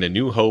appears in A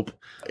New Hope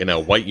in a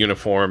white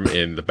uniform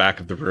in the back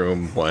of the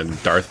room when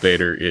Darth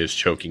Vader is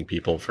choking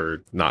people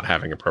for not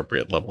having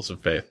appropriate levels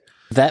of faith.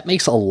 That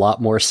makes a lot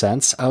more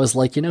sense. I was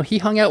like, he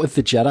hung out with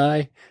the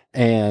Jedi,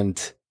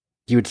 and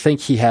you would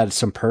think he had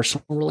some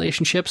personal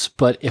relationships,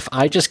 but if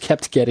I just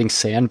kept getting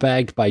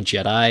sandbagged by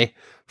Jedi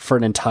for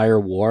an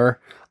entire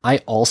war, I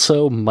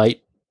also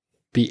might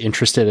be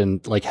interested in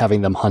like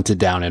having them hunted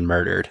down and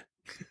murdered.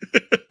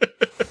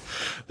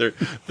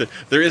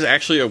 There is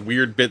actually a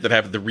weird bit that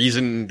happened. The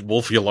reason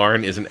Wolf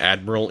Yularen is an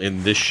admiral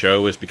in this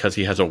show is because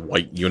he has a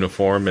white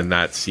uniform in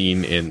that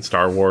scene in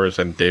Star Wars,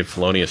 and Dave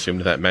Filoni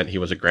assumed that meant he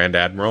was a Grand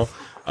Admiral,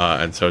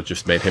 and so it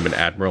just made him an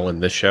admiral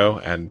in this show.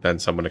 And then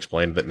someone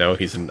explained that no,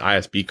 he's an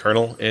ISB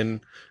colonel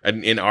in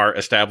our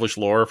established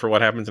lore for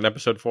what happens in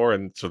Episode 4.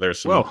 And so there's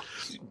some... Whoa,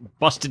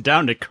 busted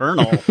down to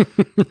colonel.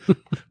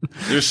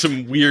 There's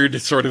some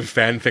weird sort of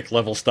fanfic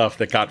level stuff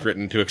that got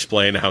written to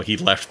explain how he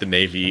left the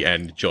Navy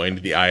and joined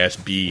the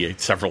ISB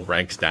several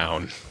ranks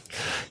down.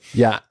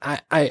 Yeah,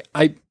 I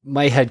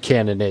my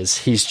headcanon is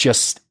he's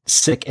just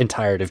sick and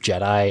tired of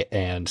Jedi,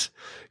 and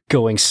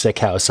going sick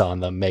house on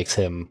them makes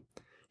him...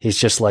 He's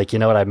just like, you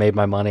know what? I made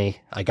my money.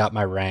 I got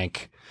my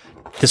rank.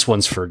 This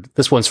one's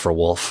for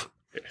Wolf.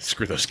 Yeah,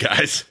 screw those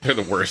guys. They're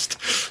the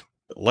worst.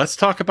 Let's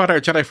talk about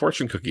our Jedi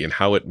Fortune Cookie and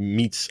how it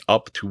meets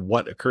up to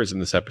what occurs in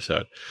this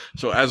episode.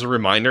 So as a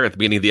reminder, at the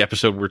beginning of the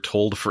episode, we're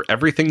told for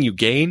everything you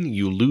gain,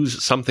 you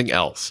lose something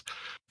else.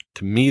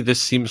 To me,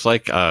 this seems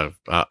like a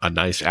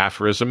nice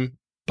aphorism,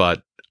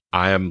 but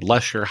I am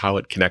less sure how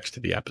it connects to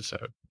the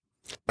episode.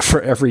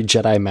 For every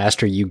Jedi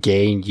Master you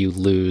gain, you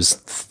lose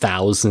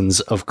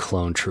thousands of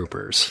clone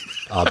troopers,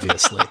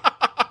 obviously.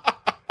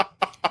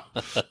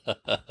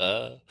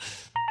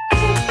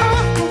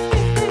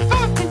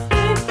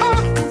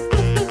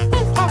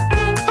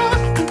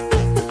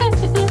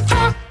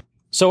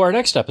 So our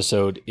next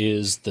episode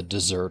is The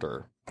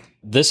Deserter.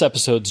 This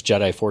episode's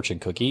Jedi Fortune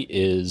Cookie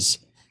is,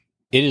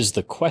 it is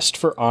the quest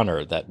for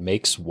honor that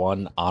makes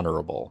one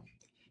honorable.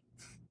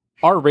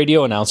 Our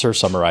radio announcer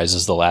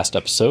summarizes the last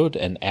episode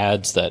and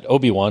adds that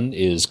Obi-Wan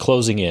is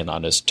closing in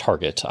on his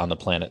target on the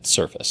planet's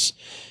surface.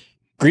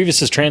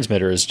 Grievous's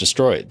transmitter is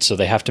destroyed, so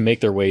they have to make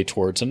their way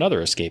towards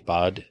another escape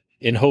pod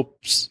in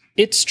hopes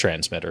its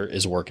transmitter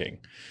is working.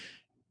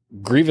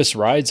 Grievous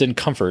rides in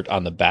comfort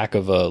on the back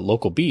of a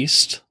local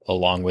beast,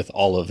 along with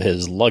all of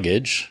his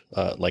luggage,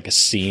 like a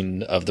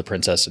scene of the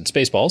princess in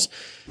Spaceballs.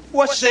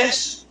 What's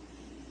this?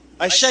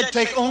 I said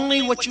take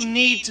only what you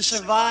need to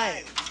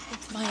survive.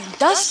 my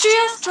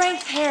industrial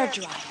strength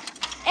hairdryer,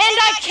 and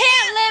I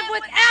can't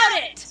live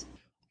without it!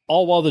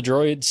 All while the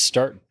droids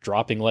start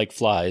dropping like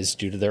flies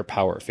due to their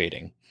power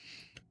fading.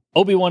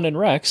 Obi-Wan and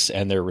Rex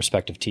and their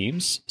respective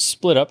teams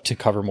split up to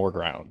cover more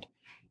ground.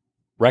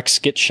 Rex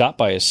gets shot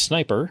by a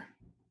sniper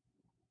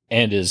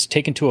and is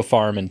taken to a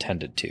farm and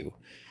tended to.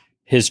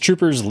 His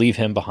troopers leave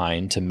him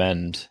behind to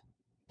mend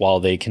while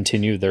they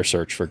continue their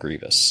search for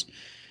Grievous.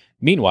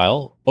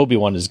 Meanwhile,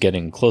 Obi-Wan is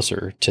getting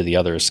closer to the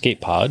other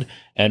escape pod,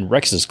 and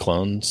Rex's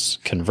clones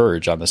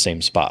converge on the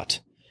same spot.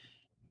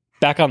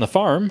 Back on the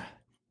farm,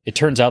 it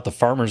turns out the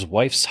farmer's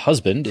wife's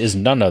husband is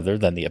none other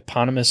than the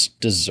eponymous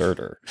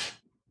Deserter,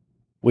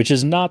 which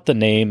is not the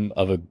name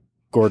of a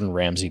Gordon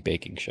Ramsay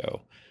baking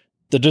show.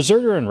 The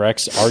Deserter and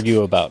Rex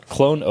argue about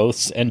clone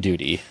oaths and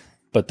duty,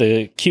 but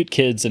the cute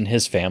kids and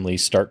his family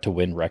start to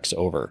win Rex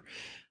over.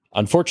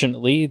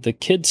 Unfortunately, the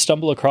kids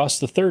stumble across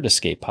the third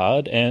escape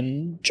pod,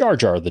 and Jar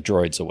Jar the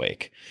droid's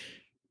awake.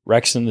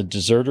 Rex and the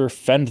Deserter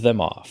fend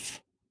them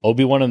off.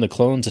 Obi-Wan and the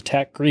clones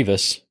attack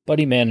Grievous, but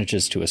he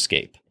manages to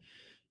escape.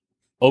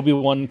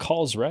 Obi-Wan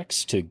calls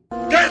Rex to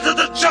get to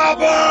the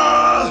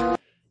chopper!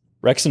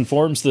 Rex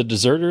informs the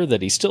Deserter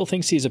that he still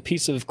thinks he's a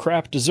piece of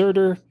crap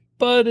deserter,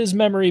 but his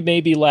memory may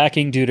be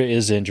lacking due to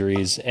his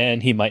injuries,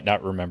 and he might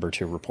not remember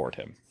to report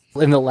him.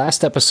 In the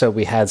last episode,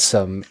 we had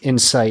some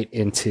insight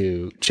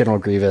into General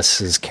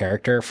Grievous's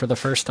character for the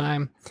first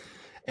time.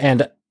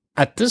 And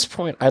at this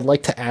point, I'd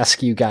like to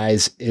ask you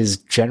guys, is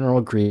General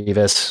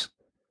Grievous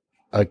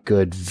a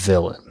good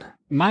villain?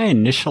 My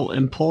initial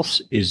impulse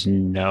is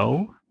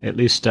no, at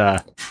least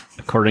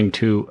according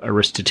to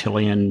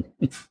Aristotelian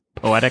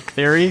poetic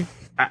theory.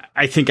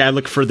 I think I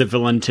look for the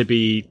villain to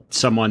be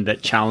someone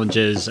that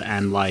challenges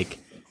and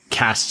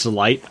casts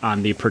light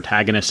on the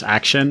protagonist's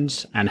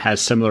actions and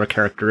has similar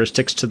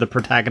characteristics to the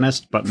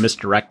protagonist, but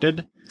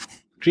misdirected.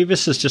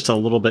 Grievous is just a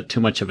little bit too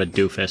much of a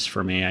doofus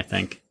for me, I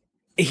think.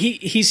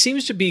 He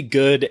seems to be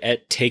good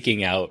at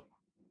taking out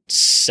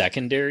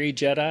secondary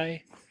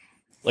Jedi.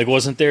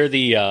 Wasn't there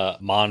the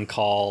Mon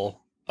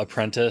Cal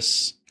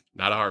apprentice?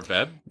 Not our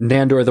Veb?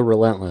 Nandor the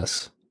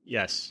Relentless.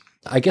 Yes.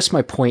 I guess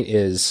my point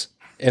is,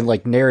 in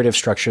narrative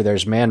structure,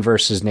 there's man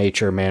versus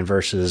nature, man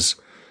versus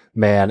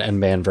man, and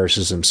man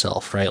versus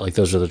himself, right?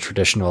 Those are the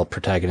traditional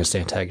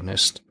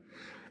protagonist-antagonist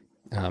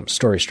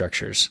story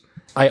structures.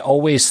 I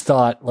always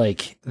thought,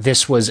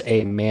 this was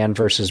a man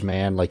versus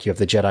man, you have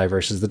the Jedi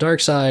versus the dark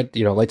side,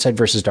 light side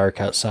versus dark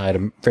side,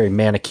 a very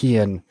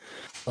Manichaean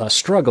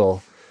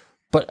struggle.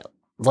 But,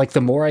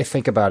 the more I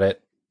think about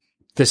it,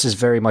 this is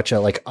very much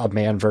a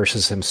man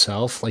versus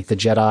himself. The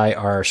Jedi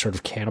are sort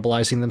of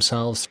cannibalizing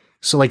themselves.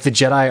 So, the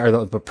Jedi are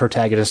the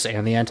protagonists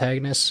and the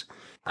antagonists.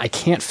 I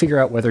can't figure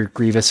out whether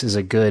Grievous is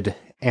a good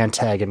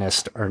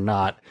antagonist or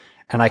not,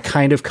 and I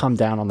kind of come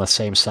down on the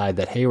same side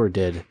that Hayward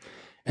did,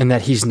 and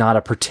that he's not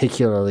a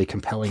particularly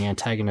compelling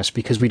antagonist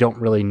because we don't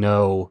really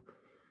know,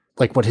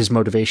 what his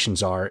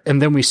motivations are. And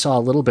then we saw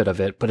a little bit of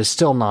it, but it's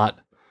still not,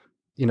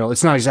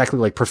 it's not exactly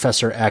like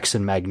Professor X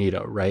and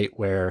Magneto, right?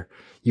 Where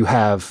you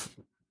have,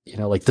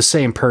 the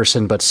same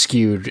person but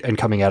skewed and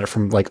coming at it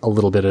from, a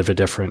little bit of a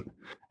different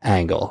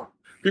angle.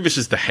 Grievous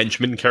is the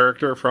henchman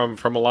character from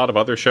a lot of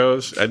other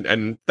shows,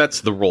 and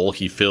that's the role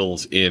he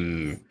fills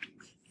in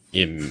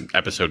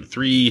Episode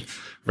 3,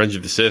 Revenge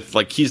of the Sith.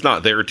 He's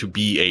not there to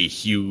be a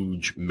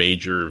huge,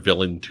 major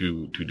villain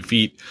to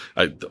defeat.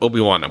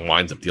 Obi-Wan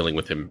winds up dealing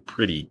with him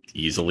pretty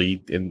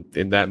easily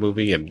in that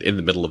movie, and in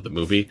the middle of the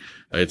movie.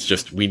 It's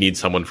just, we need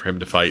someone for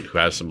him to fight who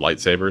has some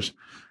lightsabers.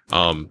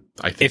 I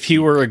think if he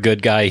were a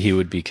good guy, he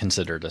would be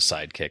considered a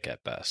sidekick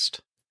at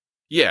best.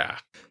 Yeah.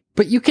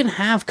 But you can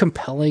have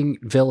compelling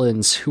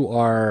villains who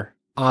are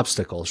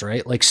obstacles,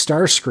 right?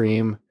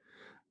 Starscream,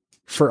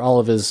 for all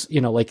of his,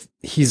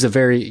 he's a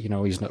very,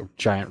 he's no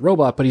giant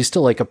robot, but he's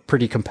still a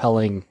pretty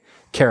compelling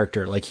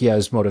character. He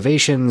has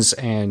motivations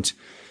and,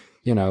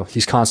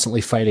 he's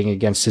constantly fighting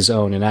against his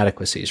own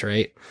inadequacies,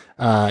 right?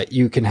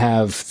 You can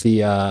have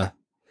the,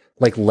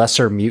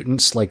 lesser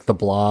mutants like the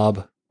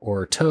Blob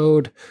or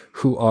Toad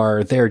who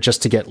are there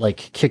just to get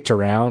kicked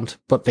around,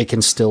 but they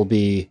can still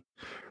be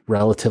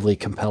relatively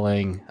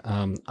compelling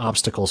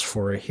obstacles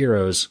for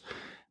heroes.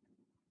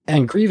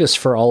 And Grievous,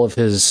 for all of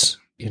his,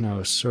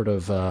 sort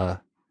of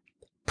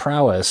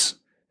prowess,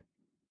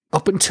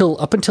 up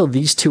until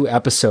these two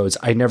episodes,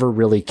 I never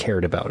really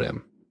cared about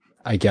him,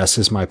 I guess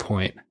is my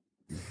point.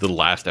 The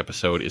last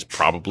episode is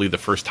probably the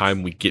first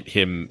time we get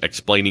him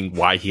explaining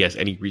why he has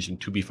any reason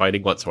to be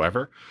fighting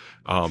whatsoever.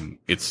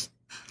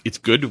 It's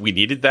good. We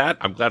needed that.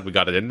 I'm glad we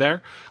got it in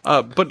there.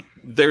 But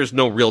there's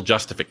no real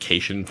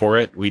justification for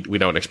it. We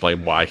don't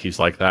explain why he's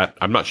like that.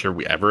 I'm not sure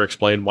we ever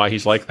explain why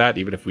he's like that,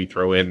 even if we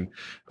throw in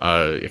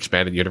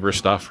expanded universe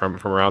stuff from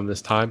around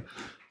this time.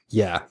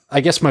 Yeah.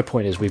 I guess my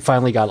point is we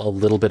finally got a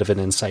little bit of an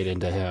insight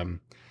into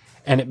him,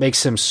 and it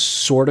makes him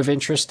sort of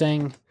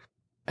interesting.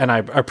 And I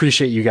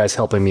appreciate you guys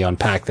helping me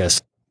unpack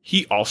this.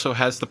 He also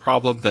has the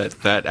problem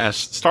that as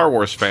Star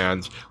Wars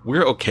fans,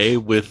 we're okay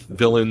with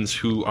villains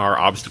who are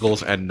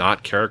obstacles and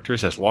not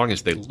characters as long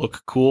as they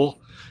look cool.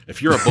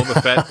 If you're a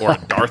Boba Fett or a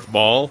Darth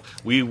Maul,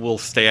 we will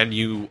stand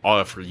you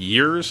for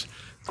years.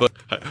 But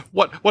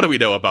what do we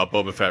know about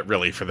Boba Fett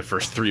really for the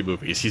first 3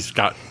 movies? He's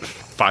got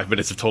 5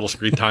 minutes of total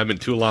screen time and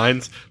 2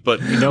 lines,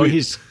 but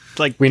he's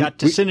got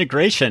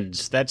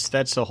disintegrations.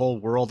 That's a whole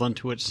world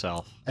unto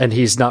itself. And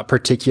he's not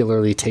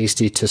particularly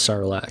tasty to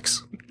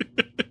Sarlacc.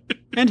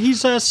 And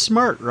he's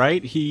smart,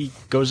 right? He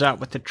goes out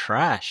with the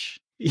trash.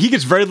 He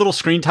gets very little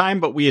screen time,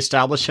 but we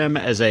establish him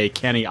as a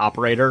canny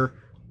operator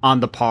on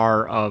the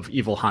par of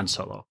evil Han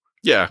Solo.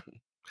 Yeah.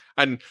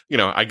 And,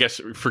 I guess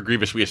for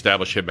Grievous, we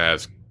establish him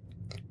as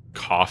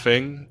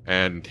coughing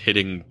and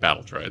hitting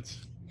battle droids.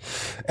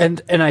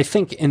 And I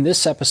think in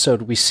this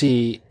episode we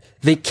see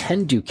they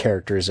can do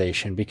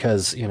characterization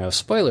because,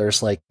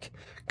 spoilers, like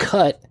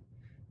Cut,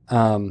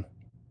 for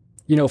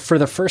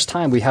the first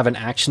time we have an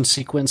action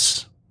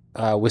sequence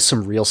with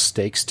some real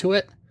stakes to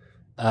it.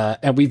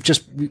 And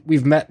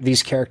we've met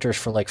these characters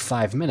for like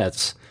 5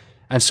 minutes.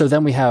 And so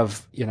then we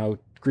have,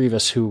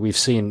 Grievous, who we've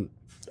seen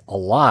a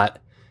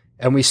lot,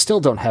 and we still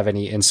don't have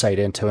any insight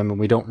into him, and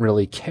we don't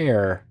really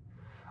care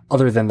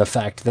other than the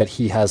fact that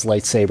he has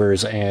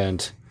lightsabers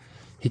and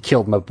he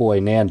killed my boy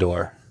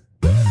Nandor.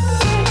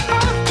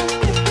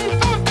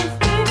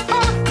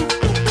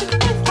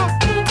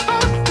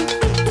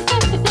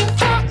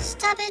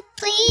 Stop it,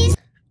 please.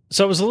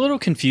 So I was a little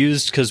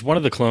confused because one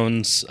of the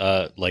clones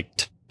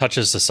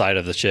touches the side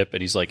of the ship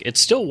and he's like, "It's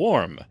still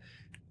warm."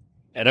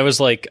 And I was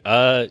like,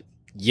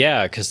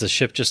 yeah, because the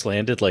ship just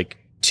landed like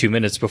 2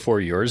 minutes before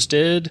yours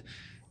did.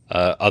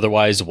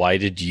 Otherwise, why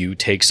did you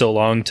take so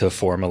long to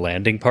form a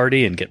landing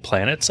party and get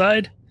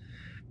planetside?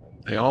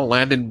 They all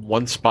land in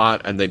one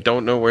spot, and they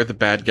don't know where the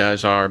bad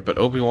guys are, but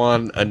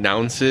Obi-Wan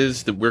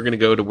announces that we're going to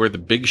go to where the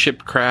big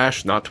ship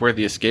crashed, not to where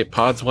the escape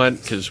pods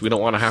went, because we don't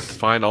want to have to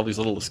find all these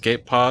little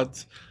escape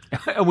pods.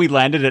 We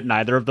landed at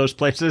neither of those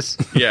places?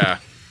 Yeah.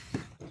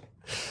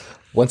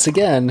 Once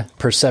again,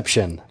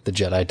 perception, the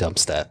Jedi dump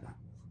stat.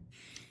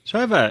 So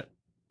I have a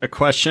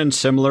question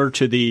similar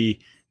to the...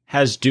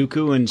 Has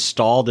Dooku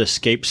installed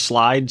escape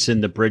slides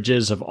in the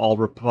bridges of all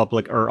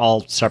Republic or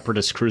all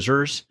Separatist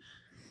cruisers?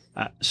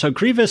 So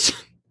Grievous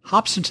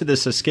hops into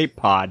this escape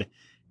pod,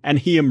 and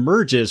he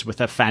emerges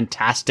with a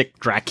fantastic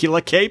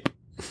Dracula cape.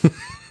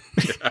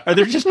 Are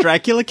there just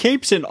Dracula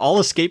capes in all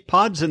escape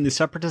pods in the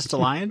Separatist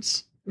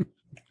Alliance?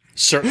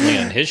 Certainly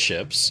on his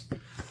ships.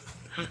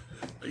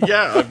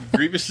 Yeah,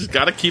 Grievous has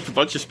got to keep a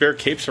bunch of spare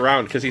capes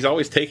around because he's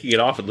always taking it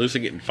off and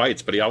losing it in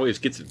fights, but he always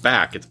gets it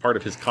back. It's part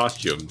of his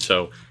costume,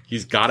 so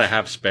he's got to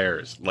have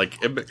spares.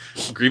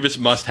 Grievous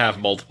must have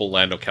multiple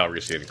Lando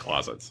Calrissian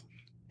closets.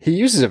 He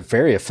uses it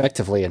very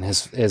effectively in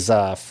his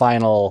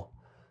final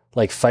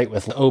fight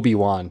with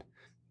Obi-Wan.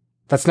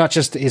 It's not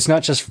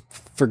just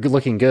for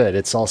looking good.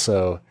 It's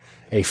also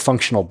a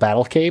functional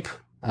battle cape,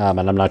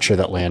 and I'm not sure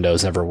that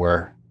Lando's ever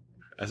were.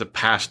 As a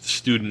past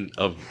student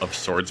of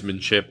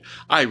swordsmanship,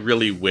 I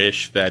really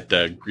wish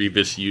that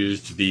Grievous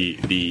used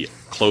the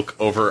cloak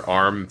over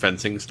arm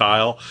fencing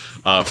style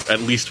at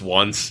least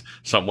once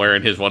somewhere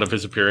in one of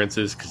his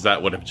appearances, because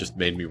that would have just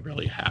made me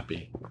really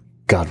happy.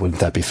 God,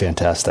 wouldn't that be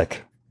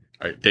fantastic?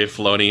 All right, Dave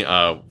Filoni,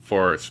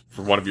 for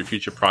one of your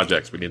future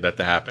projects, we need that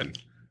to happen.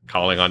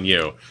 Calling on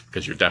you,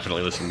 because you're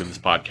definitely listening to this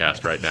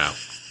podcast right now.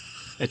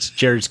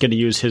 Jared's going to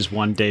use his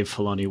one Dave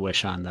Filoni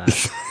wish on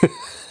that.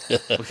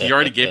 Well, he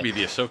already gave me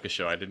the Ahsoka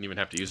show. I didn't even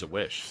have to use a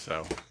wish,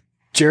 so...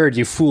 Jared,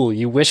 you fool.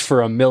 You wish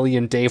for 1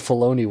 million Dave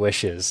Filoni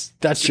wishes.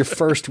 That's your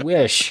first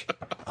wish.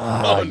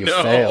 Oh, you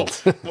no. failed.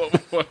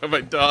 What have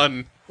I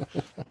done?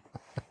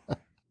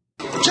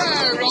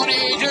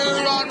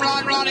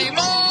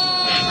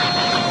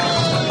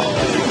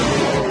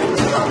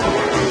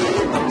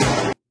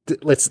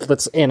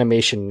 Let's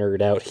animation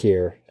nerd out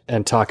here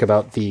and talk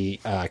about the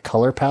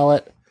color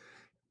palette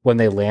when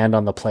they land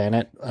on the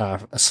planet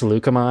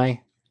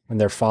Seleucami. When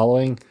they're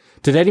following.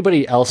 Did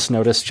anybody else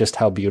notice just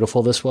how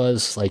beautiful this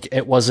was?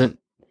 It wasn't,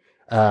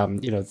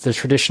 the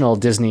traditional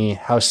Disney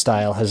house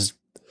style has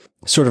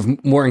sort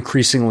of more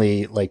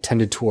increasingly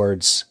tended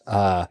towards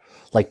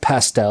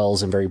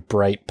pastels and very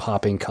bright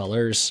popping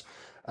colors.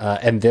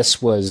 And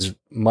this was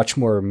much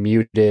more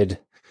muted,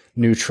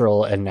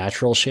 neutral and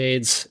natural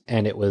shades.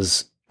 And it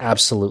was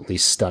absolutely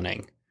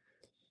stunning.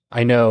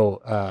 I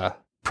know,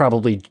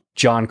 probably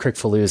John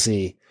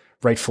Kricfalusi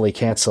rightfully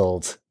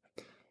canceled,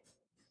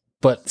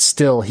 but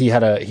still, he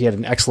had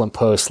an excellent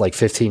post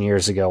 15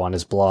 years ago on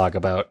his blog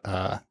about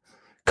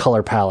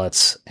color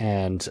palettes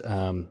and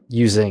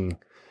using,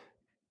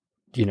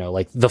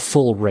 the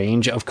full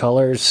range of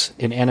colors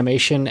in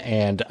animation.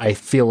 And I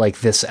feel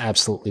like this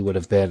absolutely would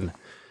have been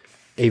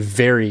a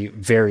very,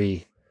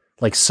 very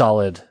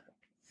solid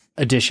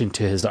addition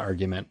to his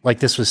argument.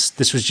 This was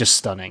just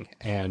stunning.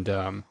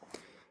 And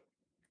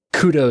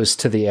kudos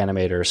to the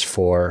animators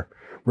for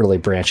really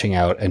branching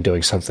out and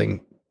doing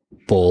something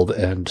bold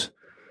and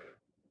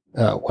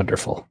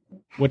wonderful.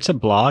 What's a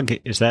blog?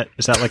 Is that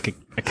like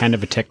a kind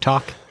of a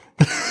TikTok?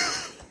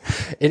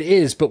 It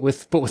is, but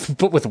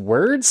with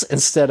words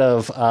instead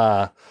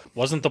of.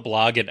 Wasn't the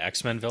blog an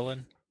X-Men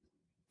villain?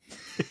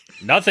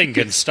 Nothing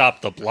can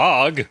stop the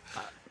blog.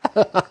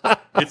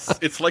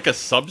 It's like a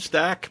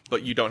Substack,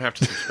 but you don't have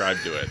to subscribe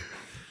to it.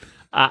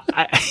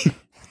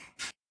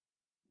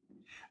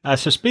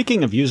 So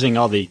speaking of using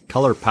all the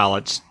color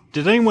palettes,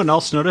 did anyone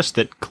else notice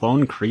that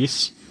Clone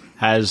Kreese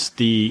has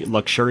the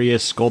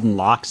luxurious golden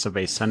locks of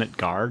a Senate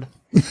guard?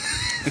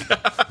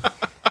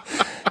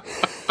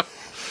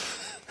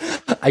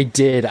 I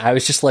did. I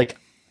was just like,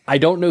 I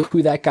don't know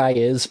who that guy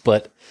is,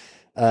 but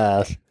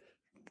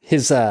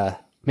his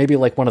maybe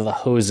like one of the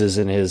hoses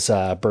in his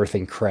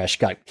birthing creche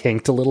got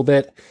kinked a little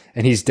bit,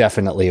 and he's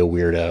definitely a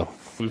weirdo.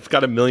 We've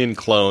got 1 million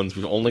clones.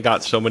 We've only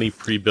got so many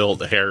pre-built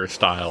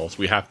hairstyles.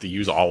 We have to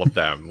use all of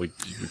them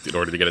in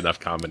order to get enough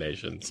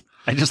combinations.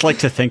 I just like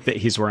to think that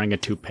he's wearing a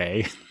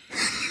toupee.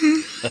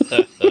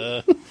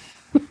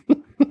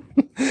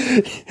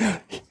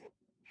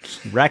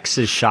 Rex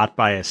is shot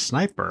by a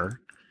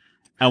sniper,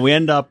 and we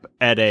end up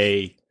at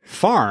a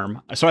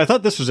farm. So I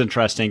thought this was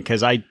interesting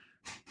because I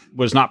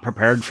was not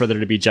prepared for there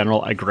to be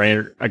general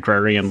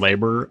agrarian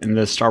labor in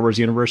the Star Wars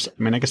universe. I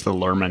mean, I guess the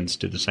Lurmans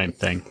do the same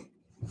thing.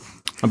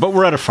 But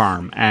we're at a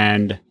farm,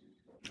 and...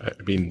 I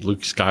mean, Luke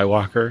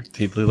Skywalker,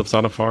 he lives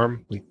on a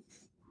farm.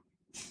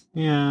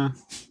 Yeah,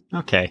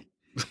 okay.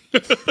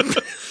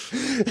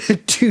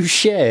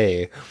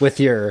 Touche with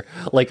your,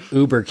 like,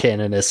 uber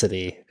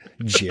canonicity,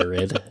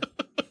 Jared.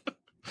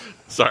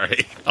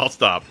 Sorry, I'll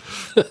stop.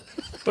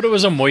 But it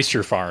was a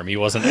moisture farm. He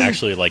wasn't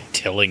actually, like,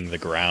 tilling the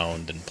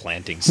ground and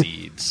planting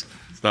seeds.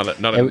 It's not a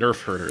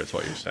Nerf herder, is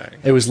what you're saying.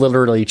 It was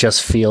literally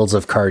just fields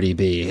of Cardi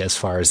B as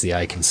far as the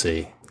eye can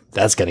see.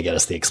 That's going to get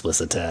us the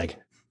explicit tag.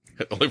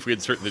 Only if we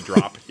insert the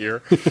drop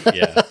here.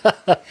 Yeah.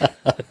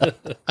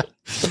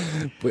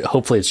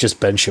 Hopefully it's just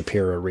Ben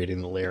Shapiro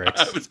reading the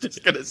lyrics. I was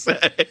just going to say.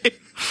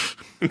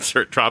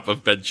 Insert drop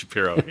of Ben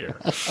Shapiro here.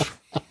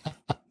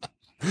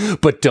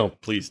 But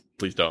don't. Please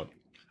don't.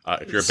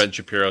 If you're a Ben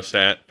Shapiro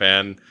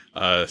fan,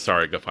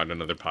 sorry, go find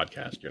another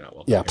podcast. You're not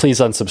welcome. Yeah, here. please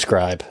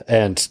unsubscribe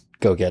and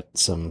go get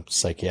some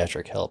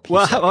psychiatric help.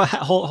 Well,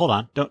 hold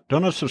on. Don't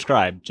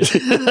unsubscribe.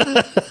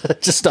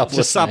 Just stop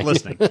listening. Stop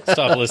listening.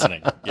 Stop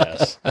listening.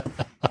 Yes.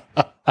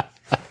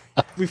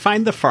 We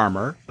find the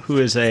farmer, who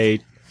is a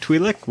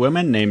Twi'lek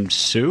woman named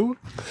Sue,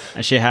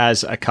 and she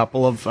has a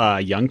couple of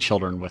young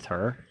children with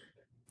her.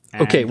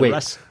 Okay,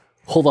 wait.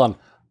 Hold on.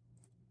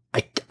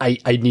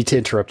 I need to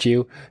interrupt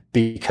you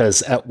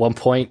because at one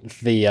point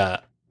the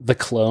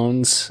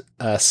clones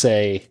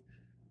say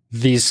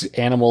these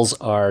animals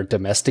are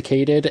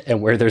domesticated,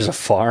 and where there's a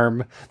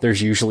farm,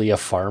 there's usually a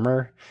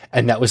farmer.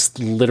 And that was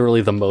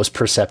literally the most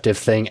perceptive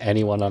thing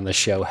anyone on the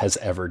show has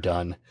ever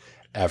done,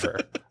 ever.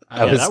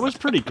 That was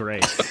pretty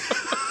great.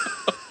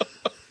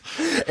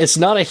 It's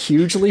not a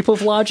huge leap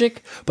of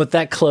logic, but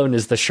that clone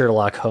is the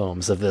Sherlock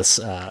Holmes of this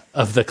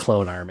of the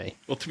clone army.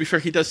 Well, to be fair,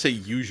 he does say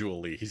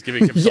usually. He's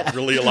giving himself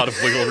really a lot of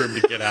wiggle room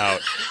to get out.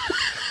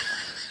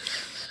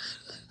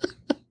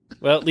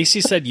 Well, at least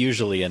he said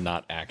usually and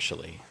not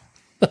actually.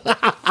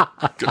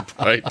 Good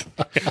point.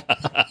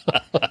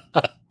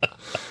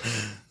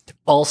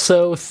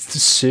 Also,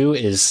 Sue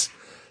is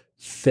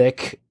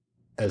thick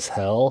as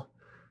hell,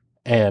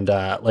 and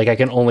I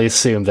can only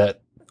assume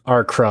that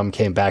R. Crumb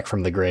came back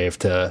from the grave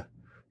to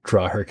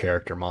draw her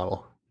character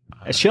model.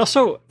 She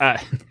also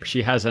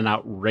she has an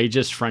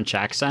outrageous French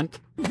accent.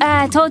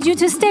 I told you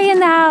to stay in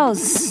the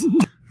house.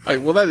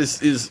 Well, that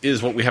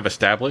is what we have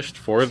established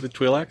for the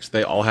Twi'leks.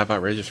 They all have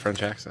outrageous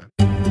French accent.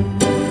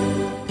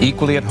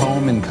 Equally at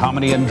home in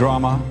comedy and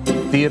drama,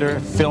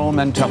 theater, film,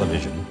 and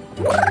television.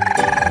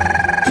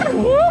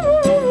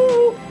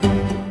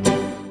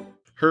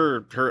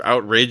 Her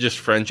outrageous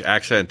French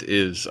accent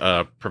is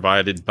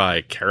provided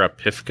by Kara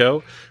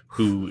Pifko,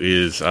 who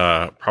is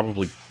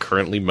probably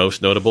currently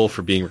most notable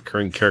for being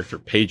recurring character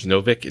Paige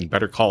Novick in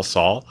Better Call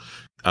Saul.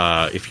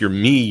 If you're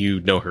me, you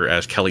know her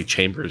as Kelly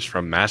Chambers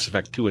from Mass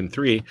Effect 2 and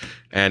 3.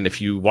 And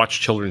if you watch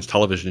children's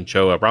television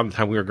show around the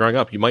time we were growing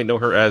up, you might know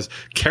her as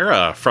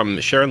Kara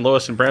from Sharon,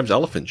 Lois, and Bram's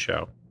Elephant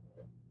Show.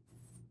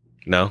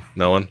 No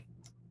one?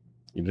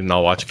 You didn't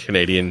all watch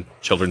Canadian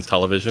children's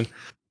television?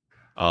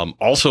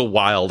 Also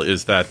wild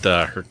is that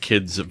her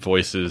kids'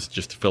 voices,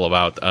 just to fill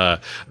about,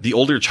 the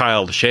older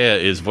child,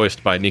 Shea, is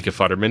voiced by Nika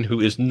Futterman, who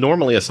is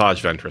normally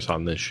Asajj Ventress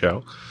on this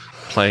show,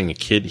 playing a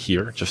kid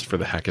here just for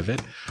the heck of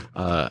it.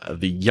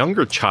 The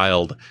younger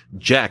child,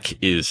 Jack,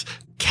 is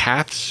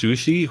Kath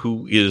Soucie,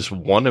 who is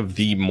one of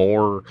the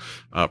more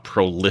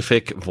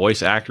prolific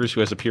voice actors who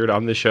has appeared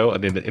on this show,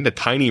 and in a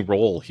tiny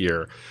role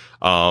here.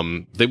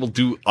 They will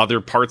do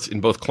other parts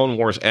in both Clone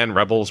Wars and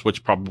Rebels,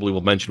 which probably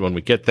we'll mention when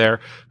we get there.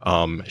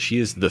 She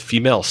is the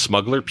female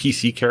smuggler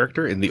PC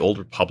character in the Old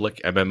Republic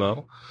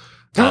MMO.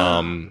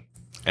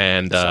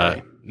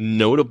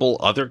 Notable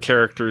other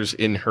characters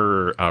in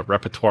her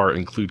repertoire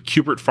include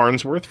Cubert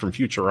Farnsworth from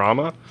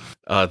Futurama,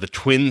 the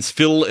twins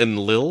Phil and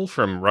Lil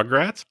from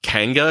Rugrats,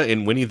 Kanga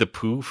in Winnie the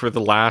Pooh for the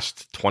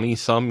last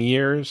 20-some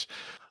years,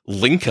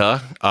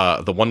 Linka,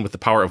 the one with the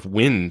power of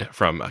wind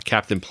from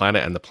Captain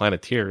Planet and the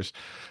Planeteers,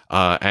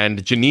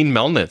 and Janine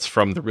Melnitz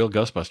from the Real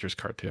Ghostbusters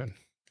cartoon.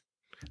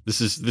 This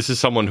is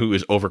someone who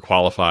is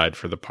overqualified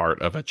for the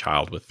part of a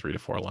child with 3 to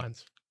 4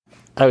 lines.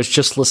 I was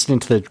just listening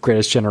to the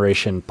Greatest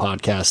Generation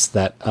podcast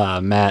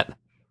that Matt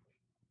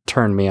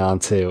turned me on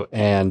to,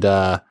 and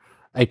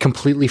I'd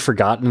completely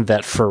forgotten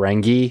that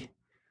Ferengi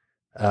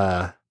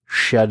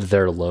shed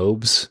their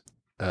lobes.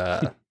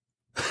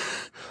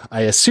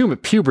 I assume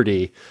at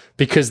puberty,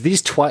 because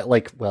these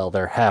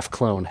they're half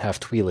clone, half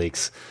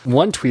Twi'leks.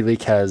 One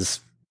Twi'lek has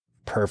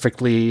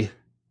perfectly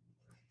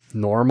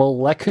normal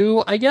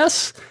Leku, I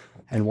guess,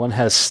 and one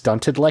has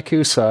stunted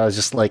Leku. So I was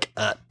just like,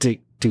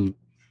 do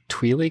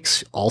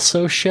Twi'leks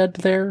also shed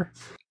their?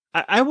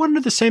 I wonder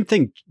the same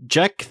thing.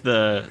 Jek,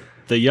 the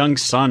young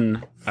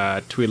son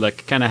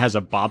Twi'lek, kind of has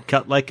a bob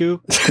cut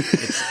Leku.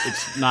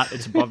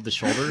 It's above the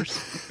shoulders.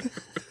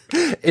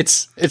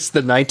 It's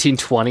the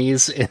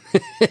 1920s.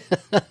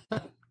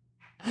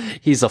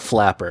 He's a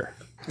flapper.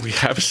 We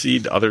have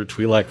seen other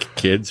Twi'lek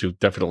kids who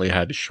definitely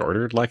had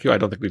shorter Leku. I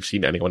don't think we've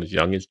seen anyone as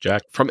young as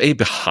Jek. From a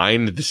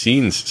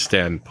behind-the-scenes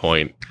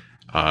standpoint,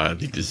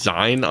 the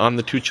design on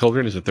the two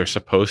children is that they're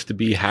supposed to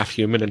be half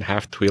human and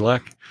half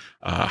Twi'lek.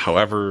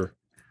 However,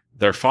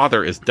 their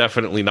father has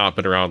definitely not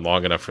been around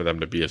long enough for them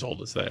to be as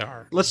old as they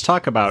are. Let's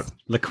talk about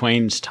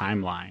Lquain's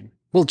timeline.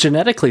 Well,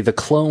 genetically, the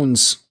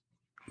clones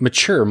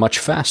mature much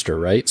faster,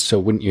 right? So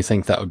wouldn't you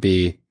think that would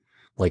be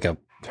like a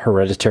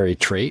hereditary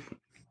trait?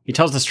 He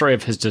tells the story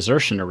of his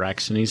desertion to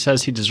Rex, and he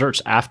says he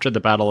deserts after the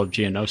Battle of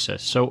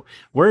Geonosis. So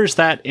where is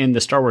that in the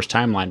Star Wars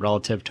timeline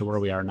relative to where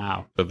we are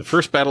now? So the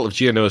first Battle of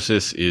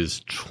Geonosis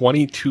is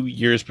 22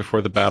 years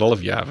before the Battle of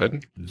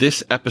Yavin.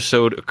 This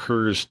episode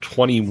occurs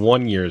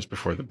 21 years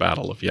before the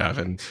Battle of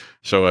Yavin.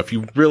 So if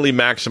you really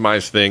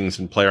maximize things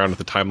and play around with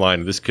the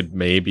timeline, this could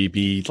maybe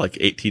be like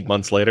 18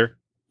 months later.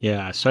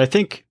 Yeah, so I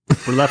think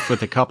we're left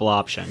with a couple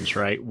options,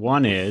 right?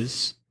 One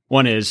is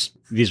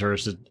these are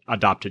his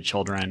adopted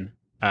children.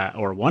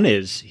 Or one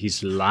is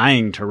he's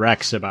lying to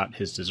Rex about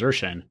his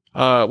desertion.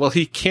 Well,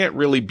 he can't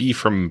really be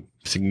from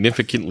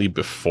significantly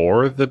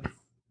before the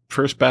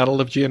first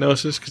Battle of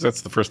Geonosis, because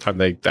that's the first time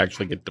they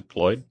actually get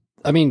deployed.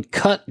 I mean,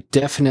 Cut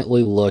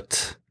definitely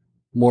looked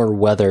more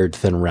weathered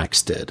than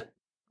Rex did.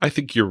 I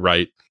think you're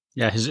right.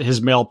 Yeah,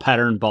 his male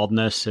pattern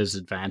baldness has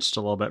advanced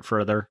a little bit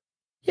further.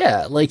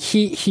 Yeah, like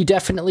he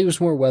definitely was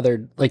more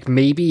weathered. Like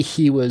maybe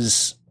he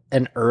was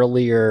an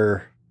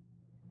earlier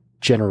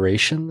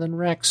generation than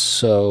Rex,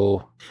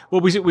 so... Well,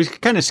 we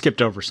kind of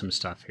skipped over some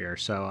stuff here,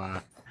 so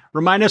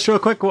remind us real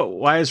quick,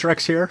 why is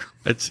Rex here?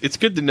 It's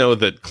good to know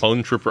that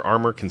clone trooper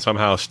armor can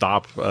somehow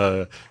stop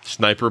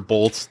sniper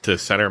bolts to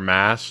center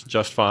mass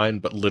just fine,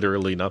 but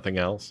literally nothing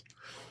else.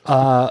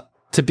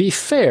 To be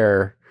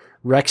fair,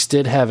 Rex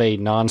did have a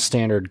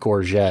non-standard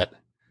Gorget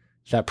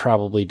that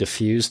probably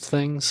diffused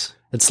things.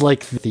 It's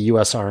like the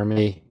U.S.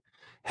 Army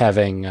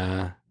having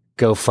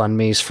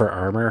GoFundMes for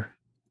armor.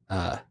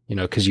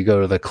 Because you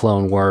go to the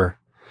Clone War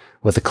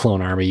with the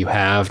clone army you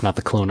have, not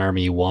the clone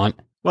army you want.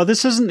 Well,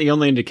 this isn't the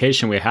only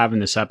indication we have in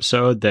this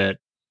episode that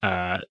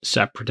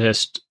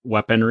separatist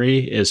weaponry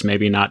is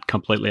maybe not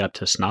completely up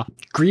to snuff.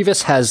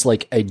 Grievous has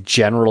like a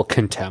general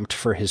contempt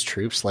for his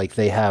troops. Like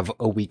they have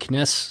a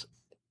weakness.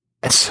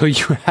 And so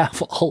you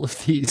have all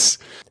of these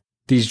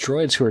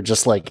droids who are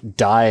just like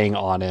dying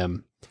on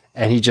him.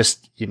 And he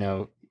just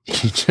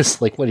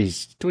like, he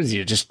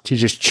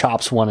just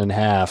chops one in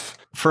half.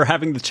 For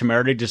having the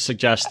temerity to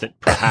suggest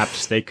that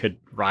perhaps they could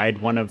ride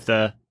one of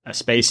the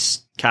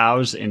space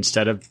cows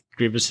instead of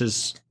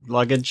Grievous's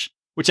luggage,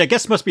 which I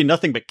guess must be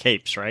nothing but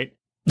capes, right?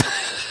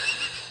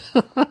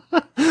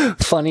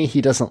 Funny, he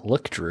doesn't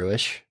look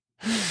Druish.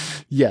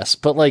 Yes,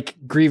 but like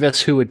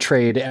Grievous, who would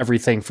trade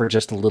everything for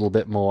just a little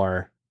bit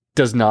more,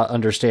 does not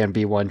understand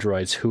B1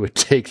 droids who would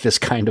take this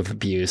kind of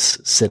abuse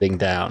sitting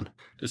down.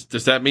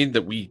 Does that mean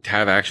that we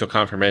have actual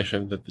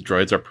confirmation that the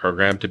droids are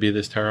programmed to be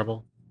this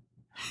terrible?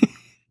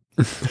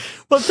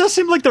 Well, it does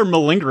seem like they're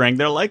malingering.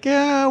 They're like,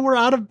 yeah, we're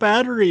out of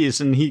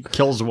batteries. And he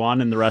kills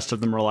one, and the rest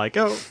of them are like,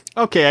 oh,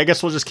 okay, I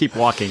guess we'll just keep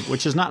walking,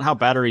 which is not how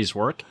batteries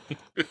work.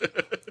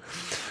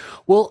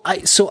 Well,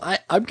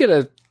 I'm going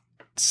to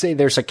say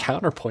there's a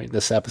counterpoint in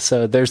this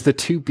episode. There's the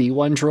two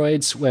B1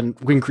 droids when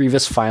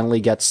Grievous finally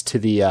gets to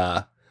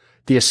the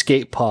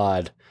escape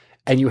pod,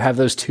 and you have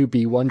those two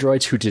B1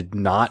 droids who did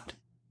not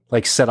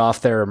like set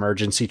off their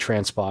emergency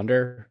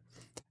transponder.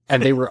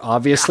 And they were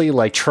obviously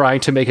like trying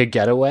to make a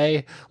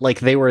getaway.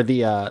 Like they were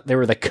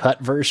the cut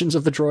versions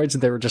of the droids,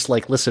 and they were just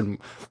like, listen,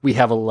 we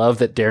have a love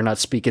that dare not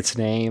speak its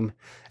name,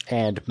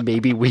 and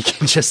maybe we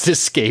can just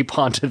escape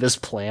onto this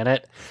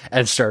planet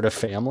and start a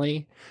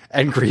family.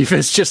 And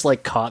Grievous just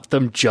like caught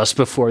them just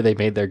before they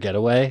made their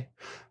getaway.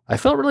 I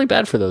felt really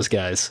bad for those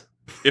guys.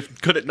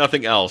 If good at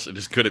nothing else, it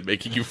is good at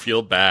making you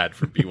feel bad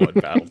for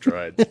B1 battle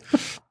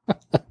droids.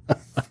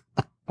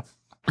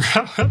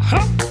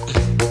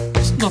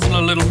 Nothing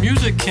a little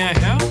music can't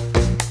help.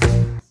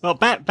 Well,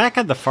 back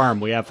at the farm,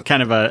 we have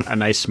kind of a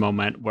nice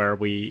moment where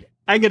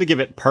I got to give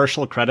it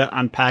partial credit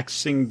on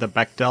passing the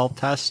Bechdel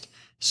test.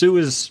 Sue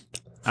is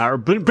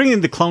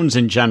bringing the clones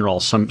in general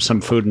some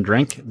food and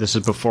drink. This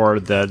is before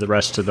the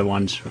rest of the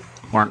ones who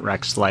aren't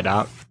Rex light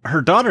out.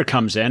 Her daughter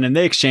comes in, and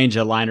they exchange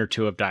a line or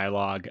two of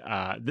dialogue.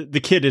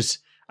 The kid is,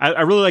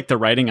 I really like the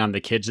writing on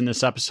the kids in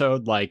this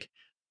episode. Like,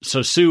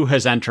 so Sue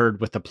has entered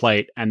with the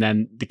plate, and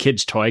then the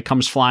kid's toy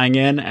comes flying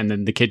in, and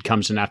then the kid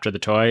comes in after the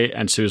toy,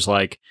 and Sue's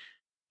like,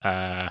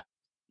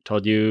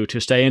 told you to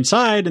stay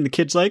inside, and the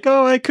kid's like,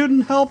 oh, I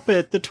couldn't help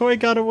it. The toy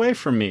got away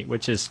from me,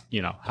 which is,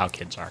 how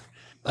kids are.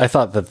 I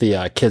thought that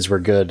the kids were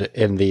good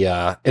in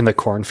the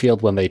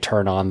cornfield when they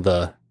turn on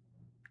the,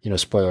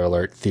 spoiler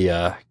alert,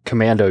 the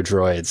commando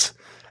droids.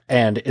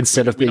 And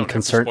instead of being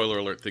concerned, spoiler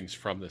alert things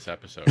from this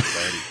episode.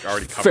 I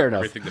already covered Fair enough.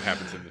 everything that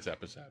happens in this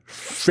episode.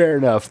 Fair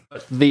enough.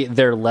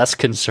 They're less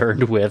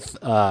concerned with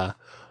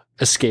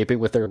escaping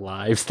with their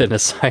lives than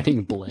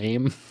assigning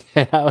blame.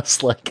 And I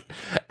was like,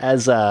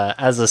 as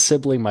a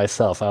sibling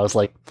myself, I was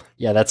like,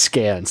 yeah, that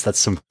scans. That's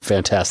some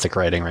fantastic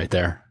writing right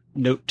there.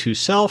 Note to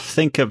self: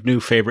 think of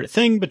new favorite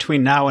thing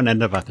between now and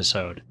end of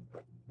episode.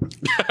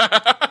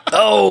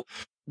 Oh,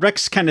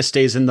 Rex kind of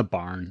stays in the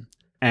barn.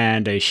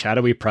 And a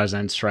shadowy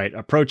presence,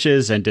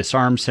 approaches and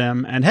disarms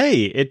him. And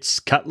hey,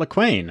 it's Cut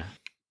Lawquane.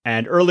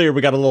 And earlier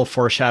we got a little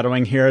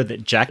foreshadowing here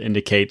that Jack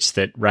indicates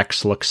that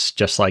Rex looks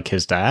just like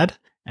his dad.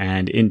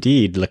 And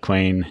indeed,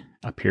 Lawquane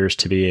appears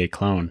to be a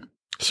clone.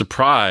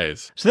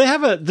 Surprise. So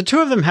the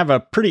two of them have a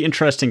pretty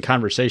interesting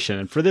conversation.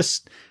 And for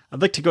this,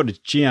 I'd like to go to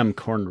GM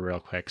Corn real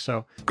quick.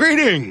 So,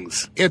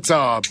 greetings. It's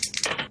a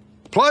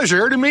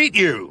pleasure to meet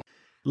you.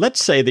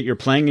 Let's say that you're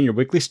playing in your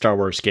weekly Star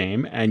Wars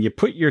game and you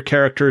put your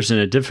characters in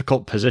a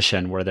difficult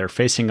position where they're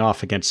facing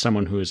off against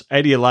someone who is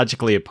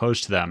ideologically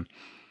opposed to them.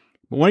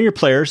 But one of your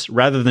players,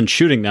 rather than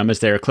shooting them as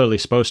they are clearly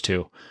supposed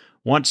to,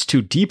 wants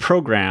to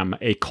deprogram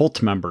a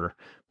cult member.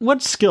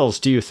 What skills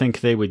do you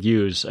think they would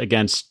use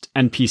against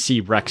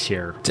NPC Rex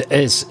here?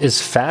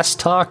 Is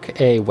Fast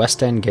Talk a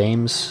West End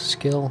Games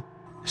skill?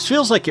 This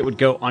feels like it would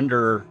go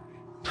under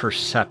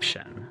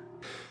perception.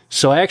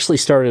 So I actually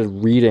started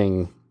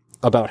reading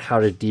about how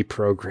to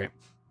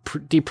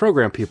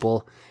deprogram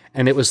people,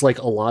 and it was like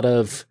a lot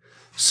of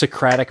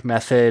Socratic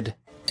method.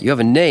 You have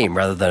a name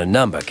rather than a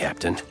number,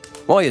 Captain.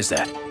 Why is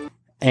that?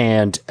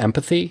 And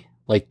empathy,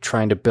 like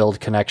trying to build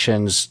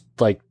connections,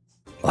 like...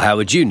 Well, how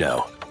would you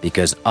know?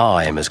 Because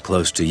I am as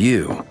close to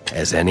you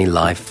as any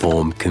life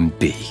form can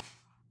be.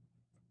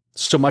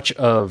 So much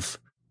of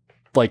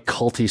like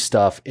culty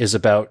stuff is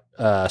about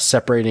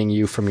separating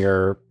you from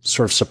your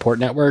sort of support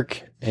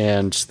network,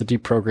 and the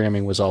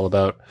deprogramming was all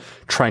about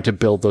trying to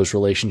build those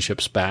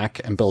relationships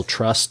back and build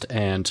trust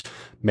and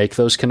make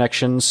those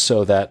connections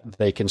so that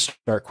they can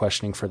start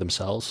questioning for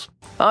themselves.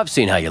 I've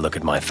seen how you look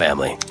at my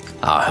family,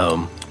 our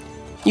home.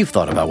 You've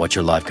thought about what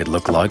your life could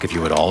look like if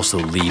you would also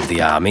leave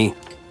the army,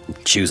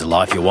 choose a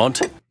life you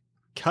want.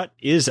 Cut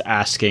is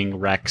asking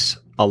Rex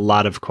a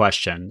lot of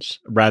questions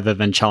rather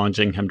than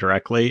challenging him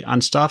directly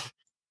on stuff.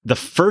 The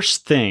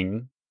first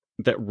thing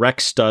that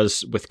Rex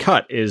does with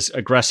Cut is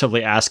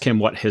aggressively ask him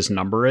what his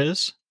number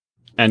is.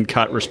 And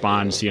Cut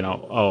responds,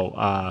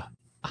 hi,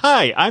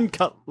 I'm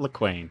Cut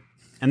Lawquane.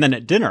 And then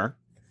at dinner,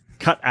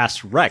 Cut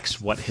asks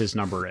Rex what his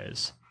number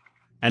is.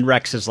 And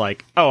Rex is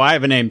like, oh, I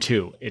have a name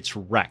too. It's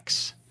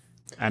Rex.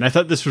 And I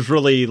thought this was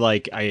really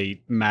like a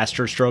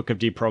masterstroke of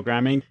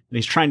deprogramming. And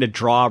he's trying to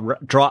draw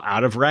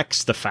out of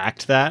Rex the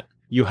fact that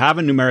you have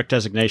a numeric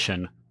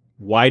designation.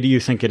 Why do you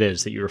think it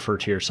is that you refer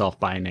to yourself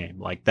by name?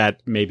 Like,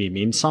 that maybe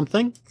means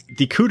something.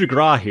 The coup de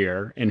grace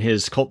here in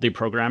his cult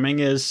deprogramming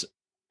is,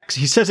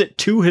 he says it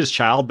to his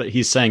child, but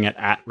he's saying it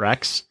at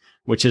Rex,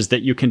 which is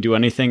that you can do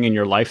anything in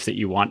your life that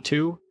you want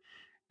to.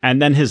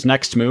 And then his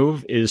next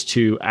move is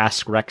to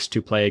ask Rex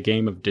to play a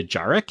game of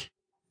Dejarik.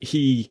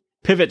 He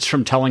pivots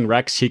from telling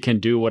Rex he can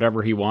do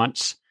whatever he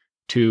wants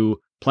to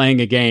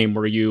playing a game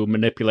where you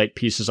manipulate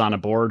pieces on a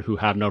board who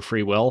have no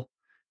free will.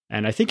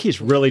 And I think he's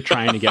really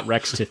trying to get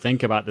Rex to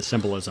think about the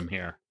symbolism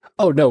here.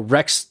 Oh, no,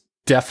 Rex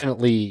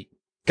definitely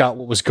got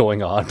what was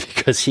going on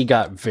because he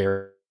got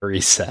very,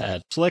 very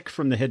sad. Slick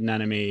from The Hidden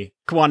Enemy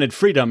wanted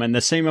freedom and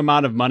the same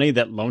amount of money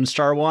that Lone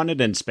Star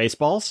wanted in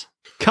Spaceballs.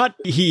 Cut,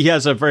 he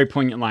has a very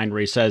poignant line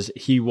where he says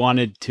he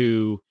wanted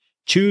to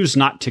choose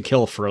not to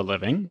kill for a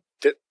living.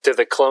 Do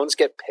the clones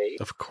get paid?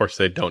 Of course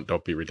they don't.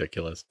 Don't be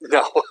ridiculous.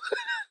 No.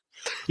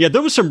 Yeah,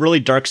 there was some really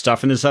dark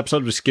stuff in this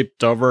episode we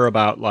skipped over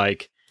about,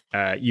 like,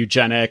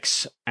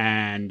 eugenics.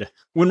 And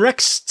when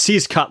Rex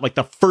sees Cut, like,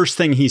 the first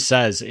thing he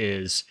says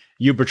is,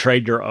 you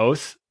betrayed your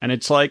oath. And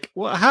it's like,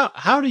 well,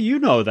 how do you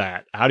know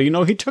that? How do you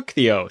know he took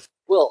the oath?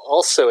 Well,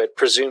 also, it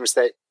presumes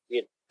that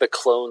the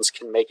clones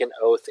can make an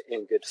oath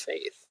in good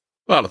faith.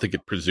 Well, I don't think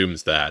it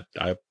presumes that.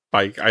 I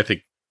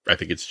think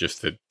it's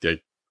just that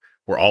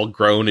we're all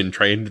grown and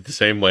trained the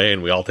same way,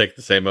 and we all take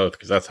the same oath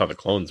because that's how the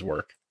clones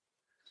work.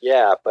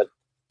 Yeah, but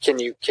can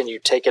you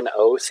take an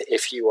oath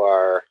if you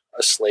are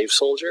a slave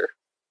soldier?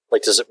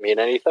 Like, does it mean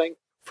anything?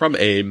 From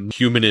a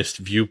humanist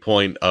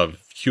viewpoint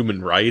of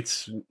human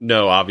rights,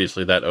 no,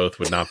 obviously that oath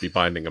would not be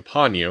binding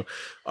upon you.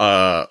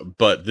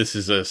 But this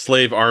is a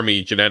slave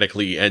army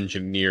genetically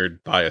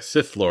engineered by a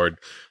Sith Lord,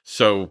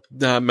 so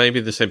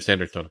maybe the same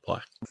standards don't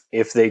apply.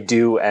 If they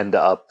do end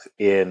up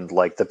in,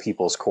 like, the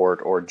People's Court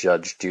or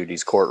Judge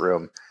Judy's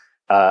courtroom,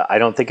 I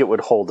don't think it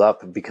would hold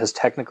up because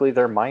technically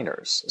they're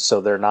minors,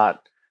 so they're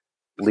not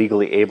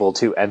legally able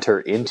to enter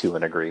into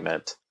an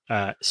agreement.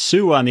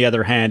 Sue, on the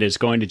other hand, is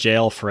going to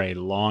jail for a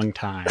long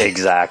time.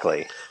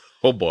 Exactly.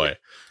 Oh boy.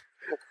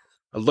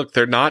 Look,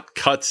 they're not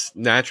Cut's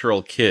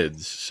natural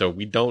kids, so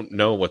we don't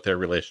know what their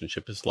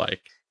relationship is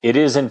like. It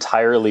is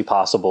entirely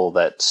possible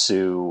that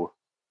Sue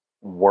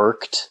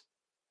worked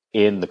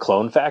in the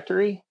clone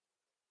factory.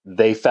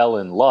 They fell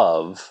in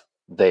love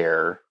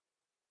there,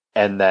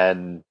 and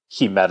then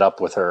he met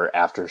up with her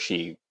after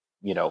she,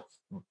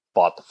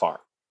 bought the farm.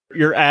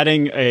 You're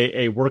adding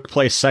a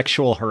workplace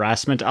sexual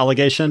harassment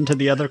allegation to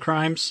the other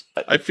crimes?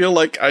 I feel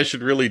like I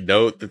should really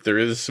note that there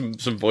is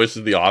some voice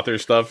of the author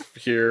stuff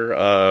here.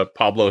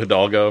 Pablo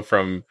Hidalgo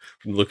from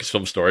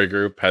Lucasfilm Story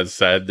Group has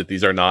said that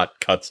these are not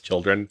Cut's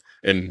children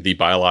in the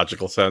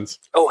biological sense.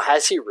 Oh,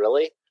 has he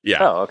really? Yeah.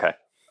 Oh, okay.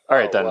 All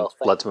right, then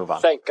let's move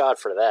on. Thank God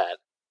for that.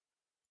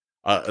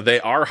 They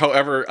are,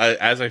 however,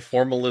 as a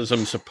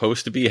formalism,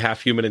 supposed to be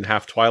half human and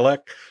half Twi'lek.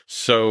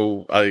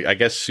 So I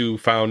guess Sue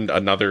found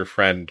another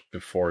friend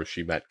before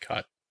she met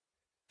Cut.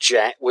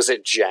 Was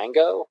it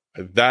Django?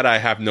 That I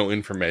have no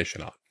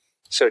information on.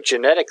 So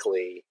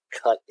genetically,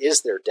 Cut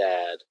is their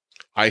dad.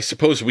 I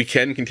suppose we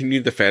can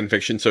continue the fan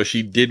fiction. So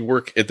she did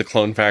work at the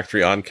clone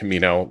factory on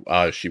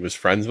Kamino. She was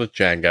friends with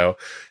Django.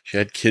 She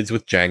had kids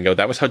with Django.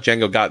 That was how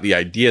Django got the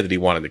idea that he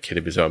wanted a kid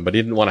of his own, but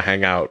he didn't want to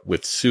hang out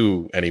with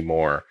Sue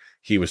anymore.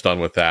 He was done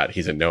with that.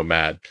 He's a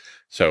nomad.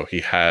 So he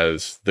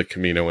has the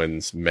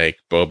Kaminoans make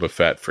Boba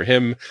Fett for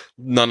him.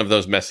 None of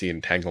those messy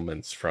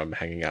entanglements from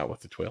hanging out with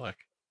the Twi'lek.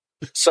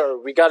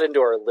 So we got into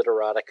our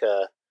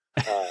literotica.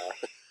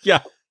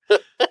 Yeah.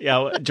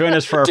 Yeah. Join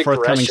us for our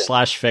forthcoming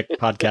 /fic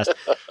podcast.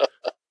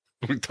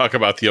 We talk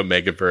about the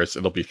Omegaverse.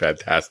 It'll be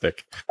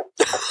fantastic.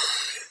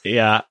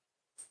 Yeah.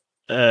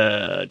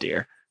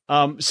 Dear.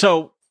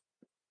 So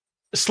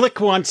Slick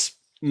wants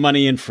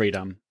money and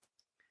freedom.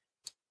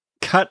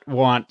 Cut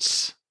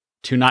wants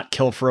to not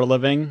kill for a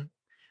living.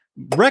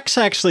 Rex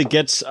actually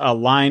gets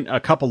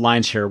a couple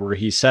lines here where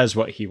he says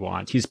what he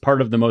wants. He's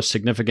part of the most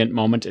significant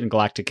moment in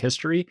galactic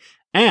history.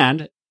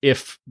 And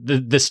if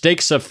the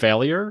stakes of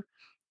failure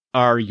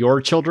are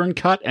your children,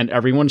 Cut, and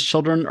everyone's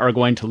children are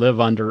going to live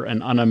under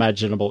an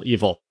unimaginable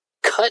evil.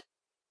 Cut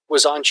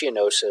was on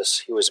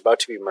Geonosis. He was about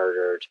to be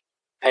murdered,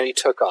 and he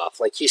took off.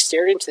 Like, he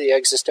stared into the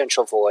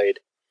existential void,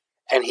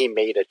 and he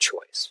made a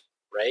choice,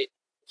 right?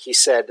 He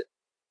said,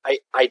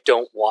 I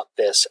don't want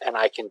this, and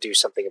I can do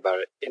something about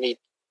it. And he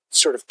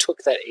sort of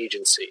took that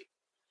agency.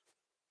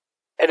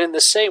 And in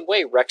the same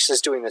way, Rex is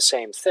doing the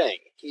same thing.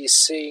 He's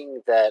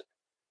seeing that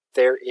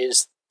there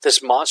is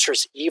this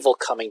monstrous evil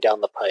coming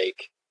down the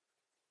pike.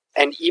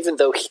 And even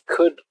though he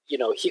could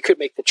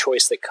make the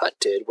choice that Cut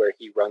did, where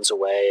he runs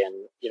away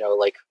and,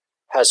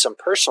 has some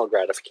personal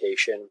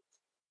gratification,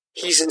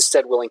 he's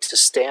instead willing to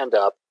stand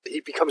up.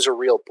 He becomes a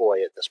real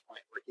boy at this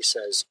point, where he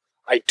says,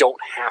 I don't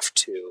have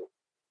to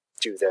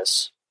do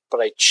this,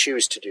 but I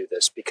choose to do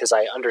this because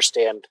I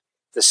understand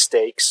the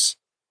stakes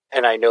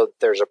and I know that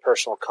there's a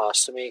personal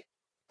cost to me,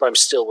 but I'm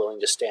still willing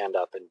to stand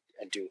up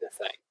and do the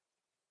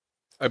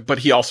thing. But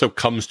he also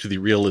comes to the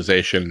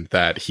realization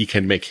that he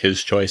can make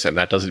his choice, and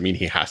that doesn't mean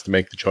he has to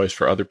make the choice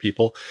for other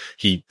people.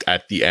 He,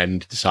 at the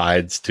end,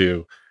 decides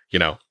to,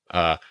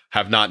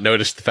 have not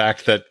noticed the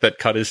fact that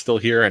Cut is still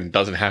here and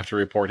doesn't have to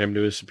report him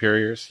to his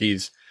superiors.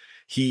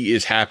 He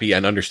is happy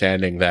and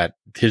understanding that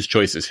his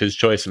choice is his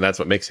choice, and that's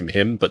what makes him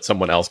him, but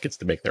someone else gets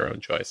to make their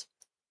own choice.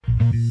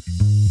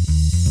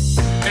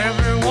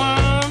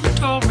 Everyone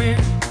told me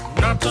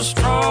not to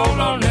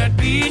stroll on that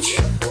beach.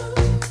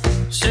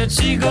 Said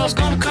seagulls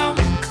gonna come,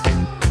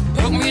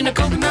 poke me in the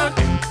coconut,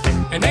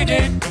 and they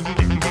did.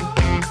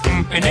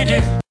 And they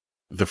did.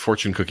 The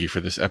fortune cookie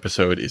for this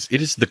episode is,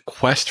 it is the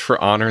quest for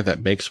honor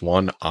that makes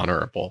one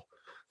honorable.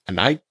 And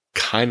I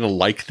kind of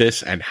like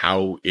this and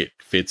how it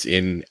fits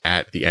in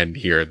at the end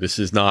here. This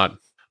is not,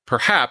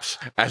 perhaps,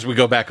 as we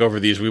go back over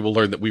these, we will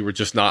learn that we were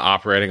just not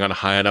operating on a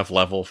high enough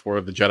level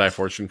for the Jedi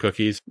fortune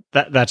cookies.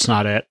 That's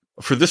not it.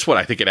 For this one,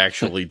 I think it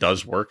actually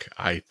does work.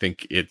 I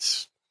think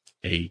it's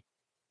a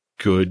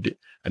good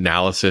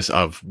analysis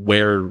of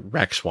where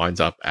Rex winds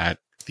up at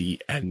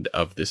the end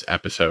of this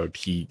episode.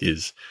 He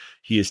is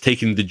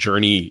taking the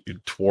journey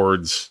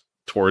towards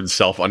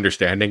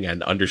self-understanding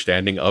and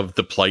understanding of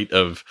the plight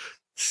of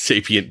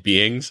sapient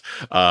beings.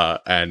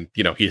 And,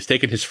 he has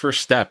taken his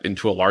first step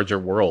into a larger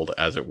world,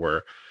 as it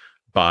were,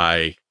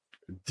 by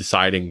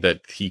deciding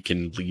that he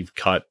can leave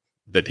Cut,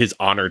 that his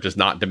honor does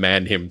not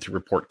demand him to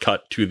report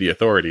Cut to the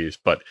authorities,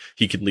 but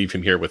he can leave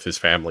him here with his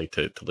family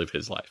to live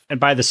his life. And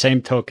by the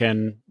same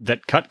token,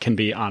 that Cut can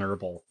be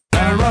honorable.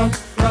 I run,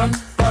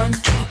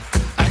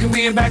 I can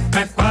be a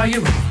backpack while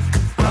you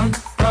run,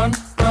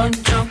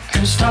 jump,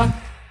 and stop.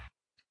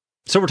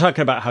 So we're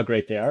talking about how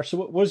great they are. So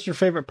what was your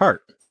favorite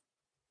part?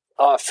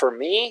 For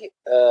me,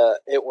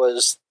 it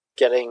was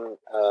getting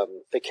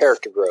the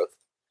character growth.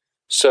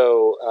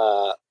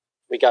 So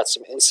we got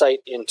some insight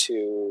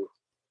into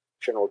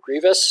General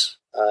Grievous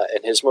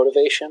and his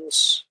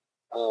motivations.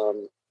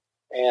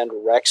 And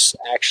Rex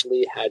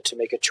actually had to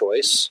make a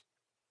choice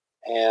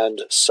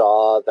and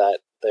saw that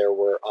there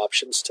were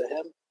options to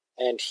him.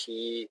 And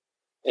he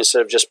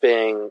instead of just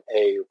being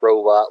a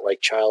robot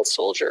like child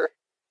soldier,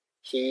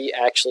 he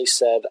actually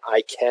said,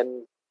 I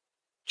can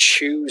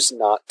choose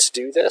not to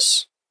do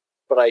this,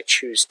 but I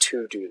choose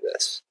to do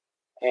this.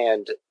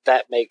 And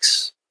that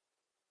makes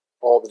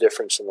all the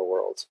difference in the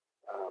world.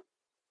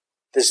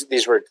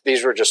 These were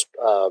just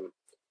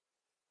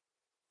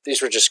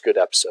good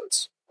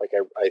episodes. Like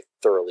I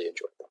thoroughly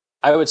enjoyed them.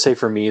 I would say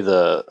for me,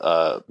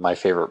 my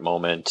favorite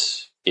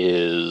moment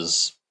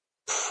is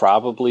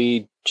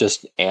probably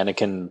just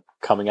Anakin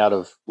coming out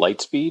of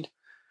Lightspeed.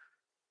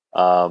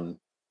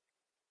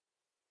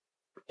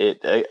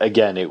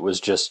 It was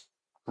just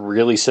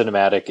really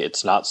cinematic.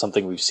 It's not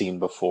something we've seen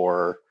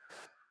before.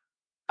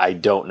 I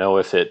don't know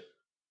if it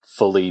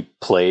fully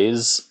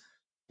plays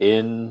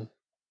in,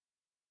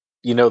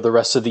 the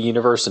rest of the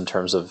universe in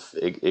terms of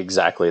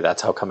exactly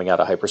that's how coming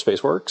out of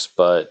hyperspace works,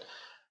 but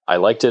I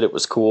liked it. It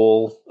was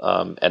cool.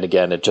 And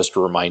again, it just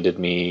reminded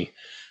me,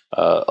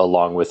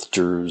 along with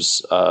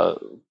Drew's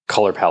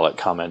color palette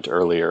comment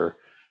earlier,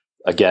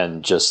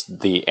 again,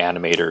 just the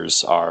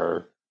animators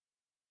are,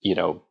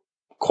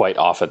 quite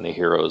often the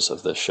heroes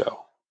of this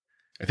show.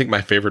 I think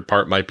my favorite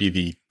part might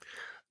be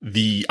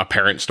the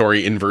apparent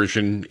story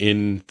inversion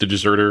in The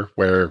Deserter,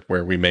 where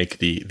we make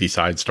the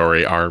side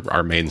story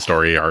our main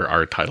story,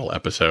 our title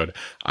episode.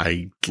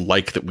 I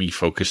like that we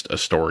focused a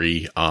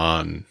story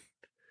on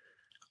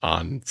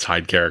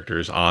side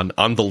characters, on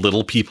the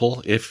little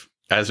people,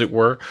 as it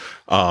were,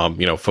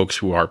 folks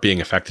who are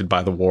being affected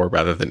by the war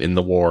rather than in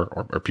the war,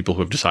 or people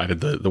who have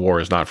decided the war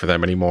is not for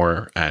them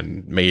anymore,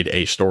 and made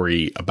a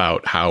story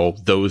about how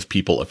those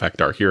people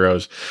affect our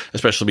heroes,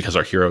 especially because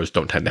our heroes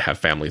don't tend to have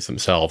families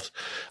themselves,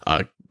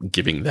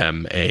 giving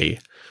them a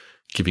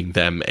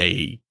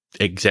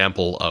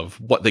example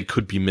of what they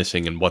could be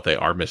missing and what they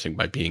are missing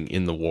by being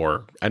in the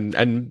war,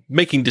 and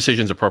making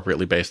decisions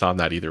appropriately based on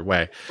that either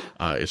way,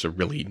 is a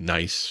really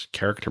nice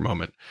character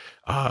moment.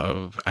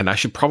 And I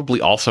should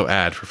probably also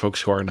add, for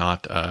folks who are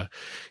not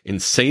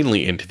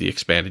insanely into the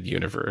expanded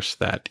universe,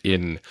 that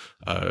in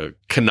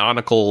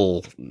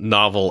canonical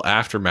novel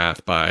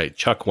Aftermath by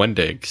Chuck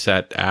Wendig,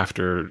 set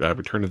after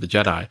Return of the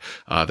Jedi,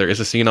 there is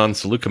a scene on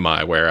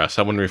Seleucami where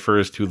someone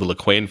refers to the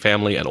LeQuain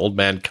family and Old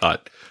Man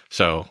Cut.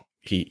 So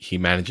he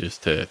manages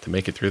to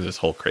make it through this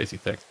whole crazy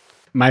thing.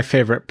 My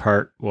favorite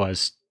part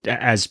was,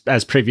 as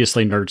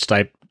previously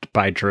nerd-typed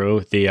by Drew,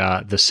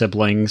 the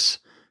siblings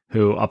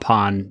who,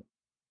 upon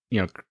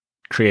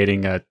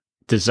creating a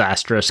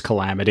disastrous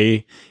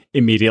calamity,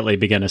 immediately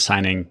begin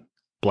assigning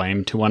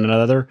blame to one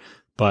another.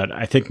 But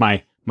I think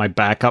my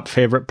backup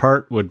favorite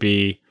part would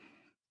be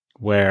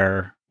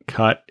where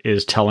Cut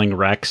is telling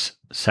Rex,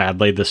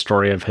 sadly, the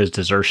story of his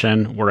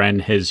desertion, wherein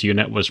his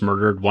unit was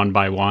murdered one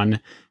by one,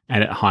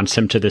 and it haunts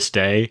him to this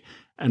day.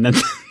 And then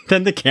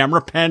then the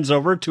camera pans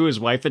over to his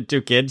wife and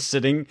 2 kids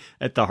sitting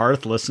at the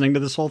hearth listening to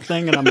this whole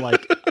thing, and I'm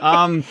like,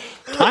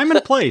 time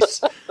and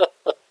place.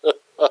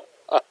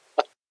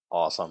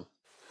 Awesome.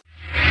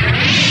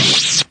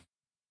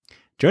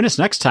 Join us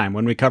next time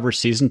when we cover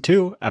Season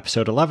 2,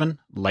 Episode 11,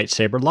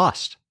 Lightsaber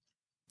Lost.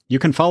 You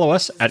can follow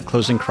us at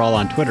Closing Crawl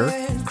on Twitter.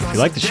 If you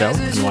like the show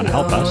and want to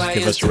help us,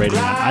 give us a rating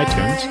on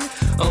iTunes.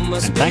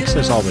 And thanks,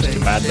 as always, to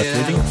Bad Lip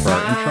Reading for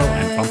our intro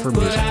and bumper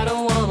music.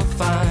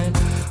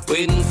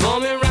 Waiting for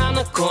me around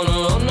the corner,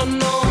 oh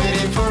no,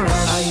 waiting for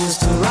us. I used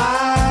to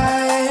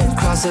ride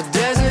across the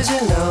desert,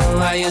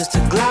 I used to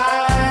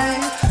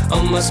glide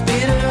on my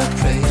speeder of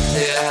prey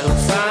that I don't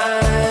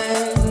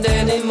find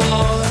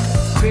anymore.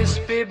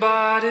 Crispy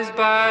bodies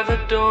by the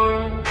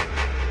door.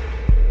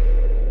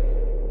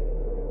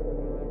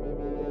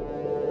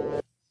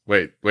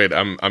 Wait,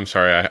 I'm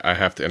sorry, I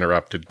have to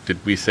interrupt.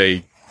 Did we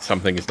say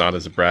something is not a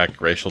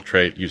Zabrak racial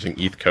trait using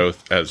Eeth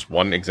Koth as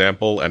one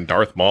example and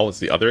Darth Maul as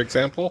the other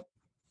example?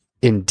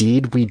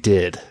 Indeed we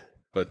did.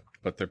 But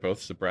they're both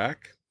Zabrak?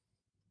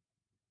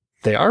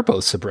 They are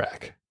both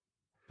Zabrak.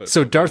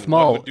 So Darth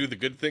Maul one would do the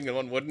good thing and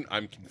one wouldn't?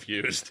 I'm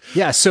confused.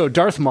 Yeah, so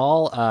Darth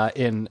Maul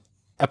in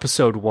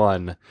episode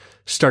 1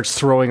 starts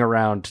throwing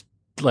around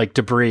like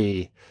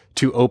debris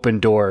to open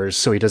doors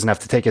so he doesn't have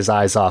to take his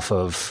eyes off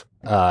of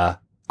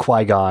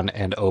Qui-Gon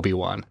and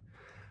Obi-Wan,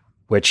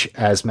 which,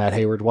 as Matt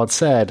Hayward once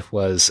said,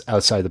 was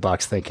outside the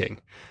box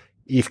thinking.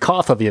 Eeth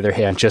Koth, on the other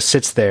hand, just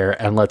sits there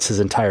and lets his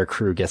entire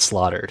crew get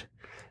slaughtered.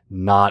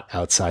 Not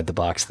outside the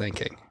box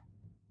thinking.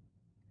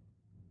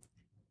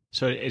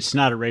 So it's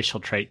not a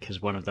racial trait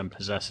because one of them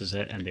possesses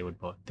it, and they would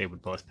both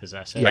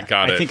possess it. Yeah, I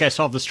got it. I think I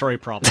solved the story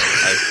problem.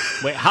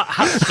 Wait,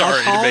 how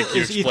sorry tall to make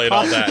you is explain Eeth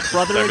all Koth's that.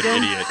 brother I'm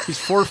again? an idiot. He's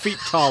 4 feet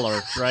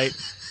taller, right?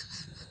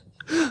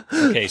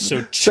 Okay,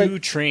 so 2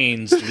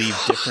 trains leave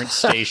different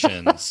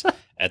stations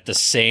at the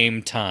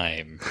same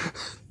time,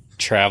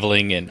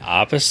 traveling in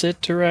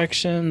opposite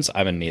directions.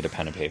 I'm gonna need a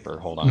pen and paper.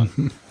 Hold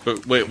on.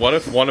 But wait, what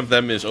if one of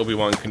them is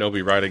Obi-Wan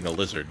Kenobi riding a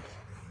lizard?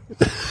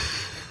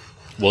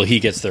 Well, he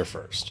gets there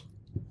first.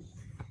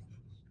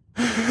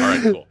 All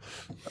right, cool.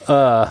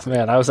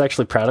 Man, I was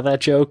actually proud of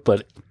that joke,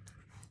 but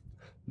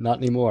Not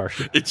anymore.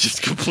 It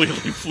just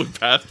completely flew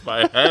past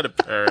my head,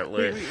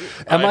 apparently.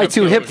 Am I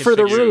too hip for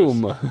the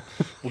room?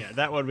 Yeah,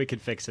 that one we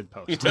could fix in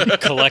post.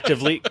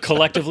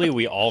 Collectively,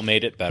 we all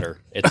made it better.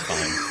 It's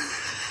fine.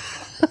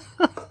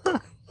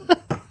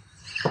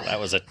 That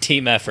was a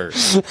team effort.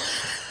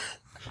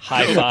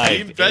 High five.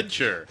 Team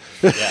venture.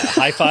 Yeah,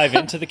 high five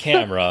into the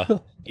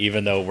camera,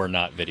 even though we're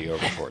not video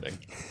recording.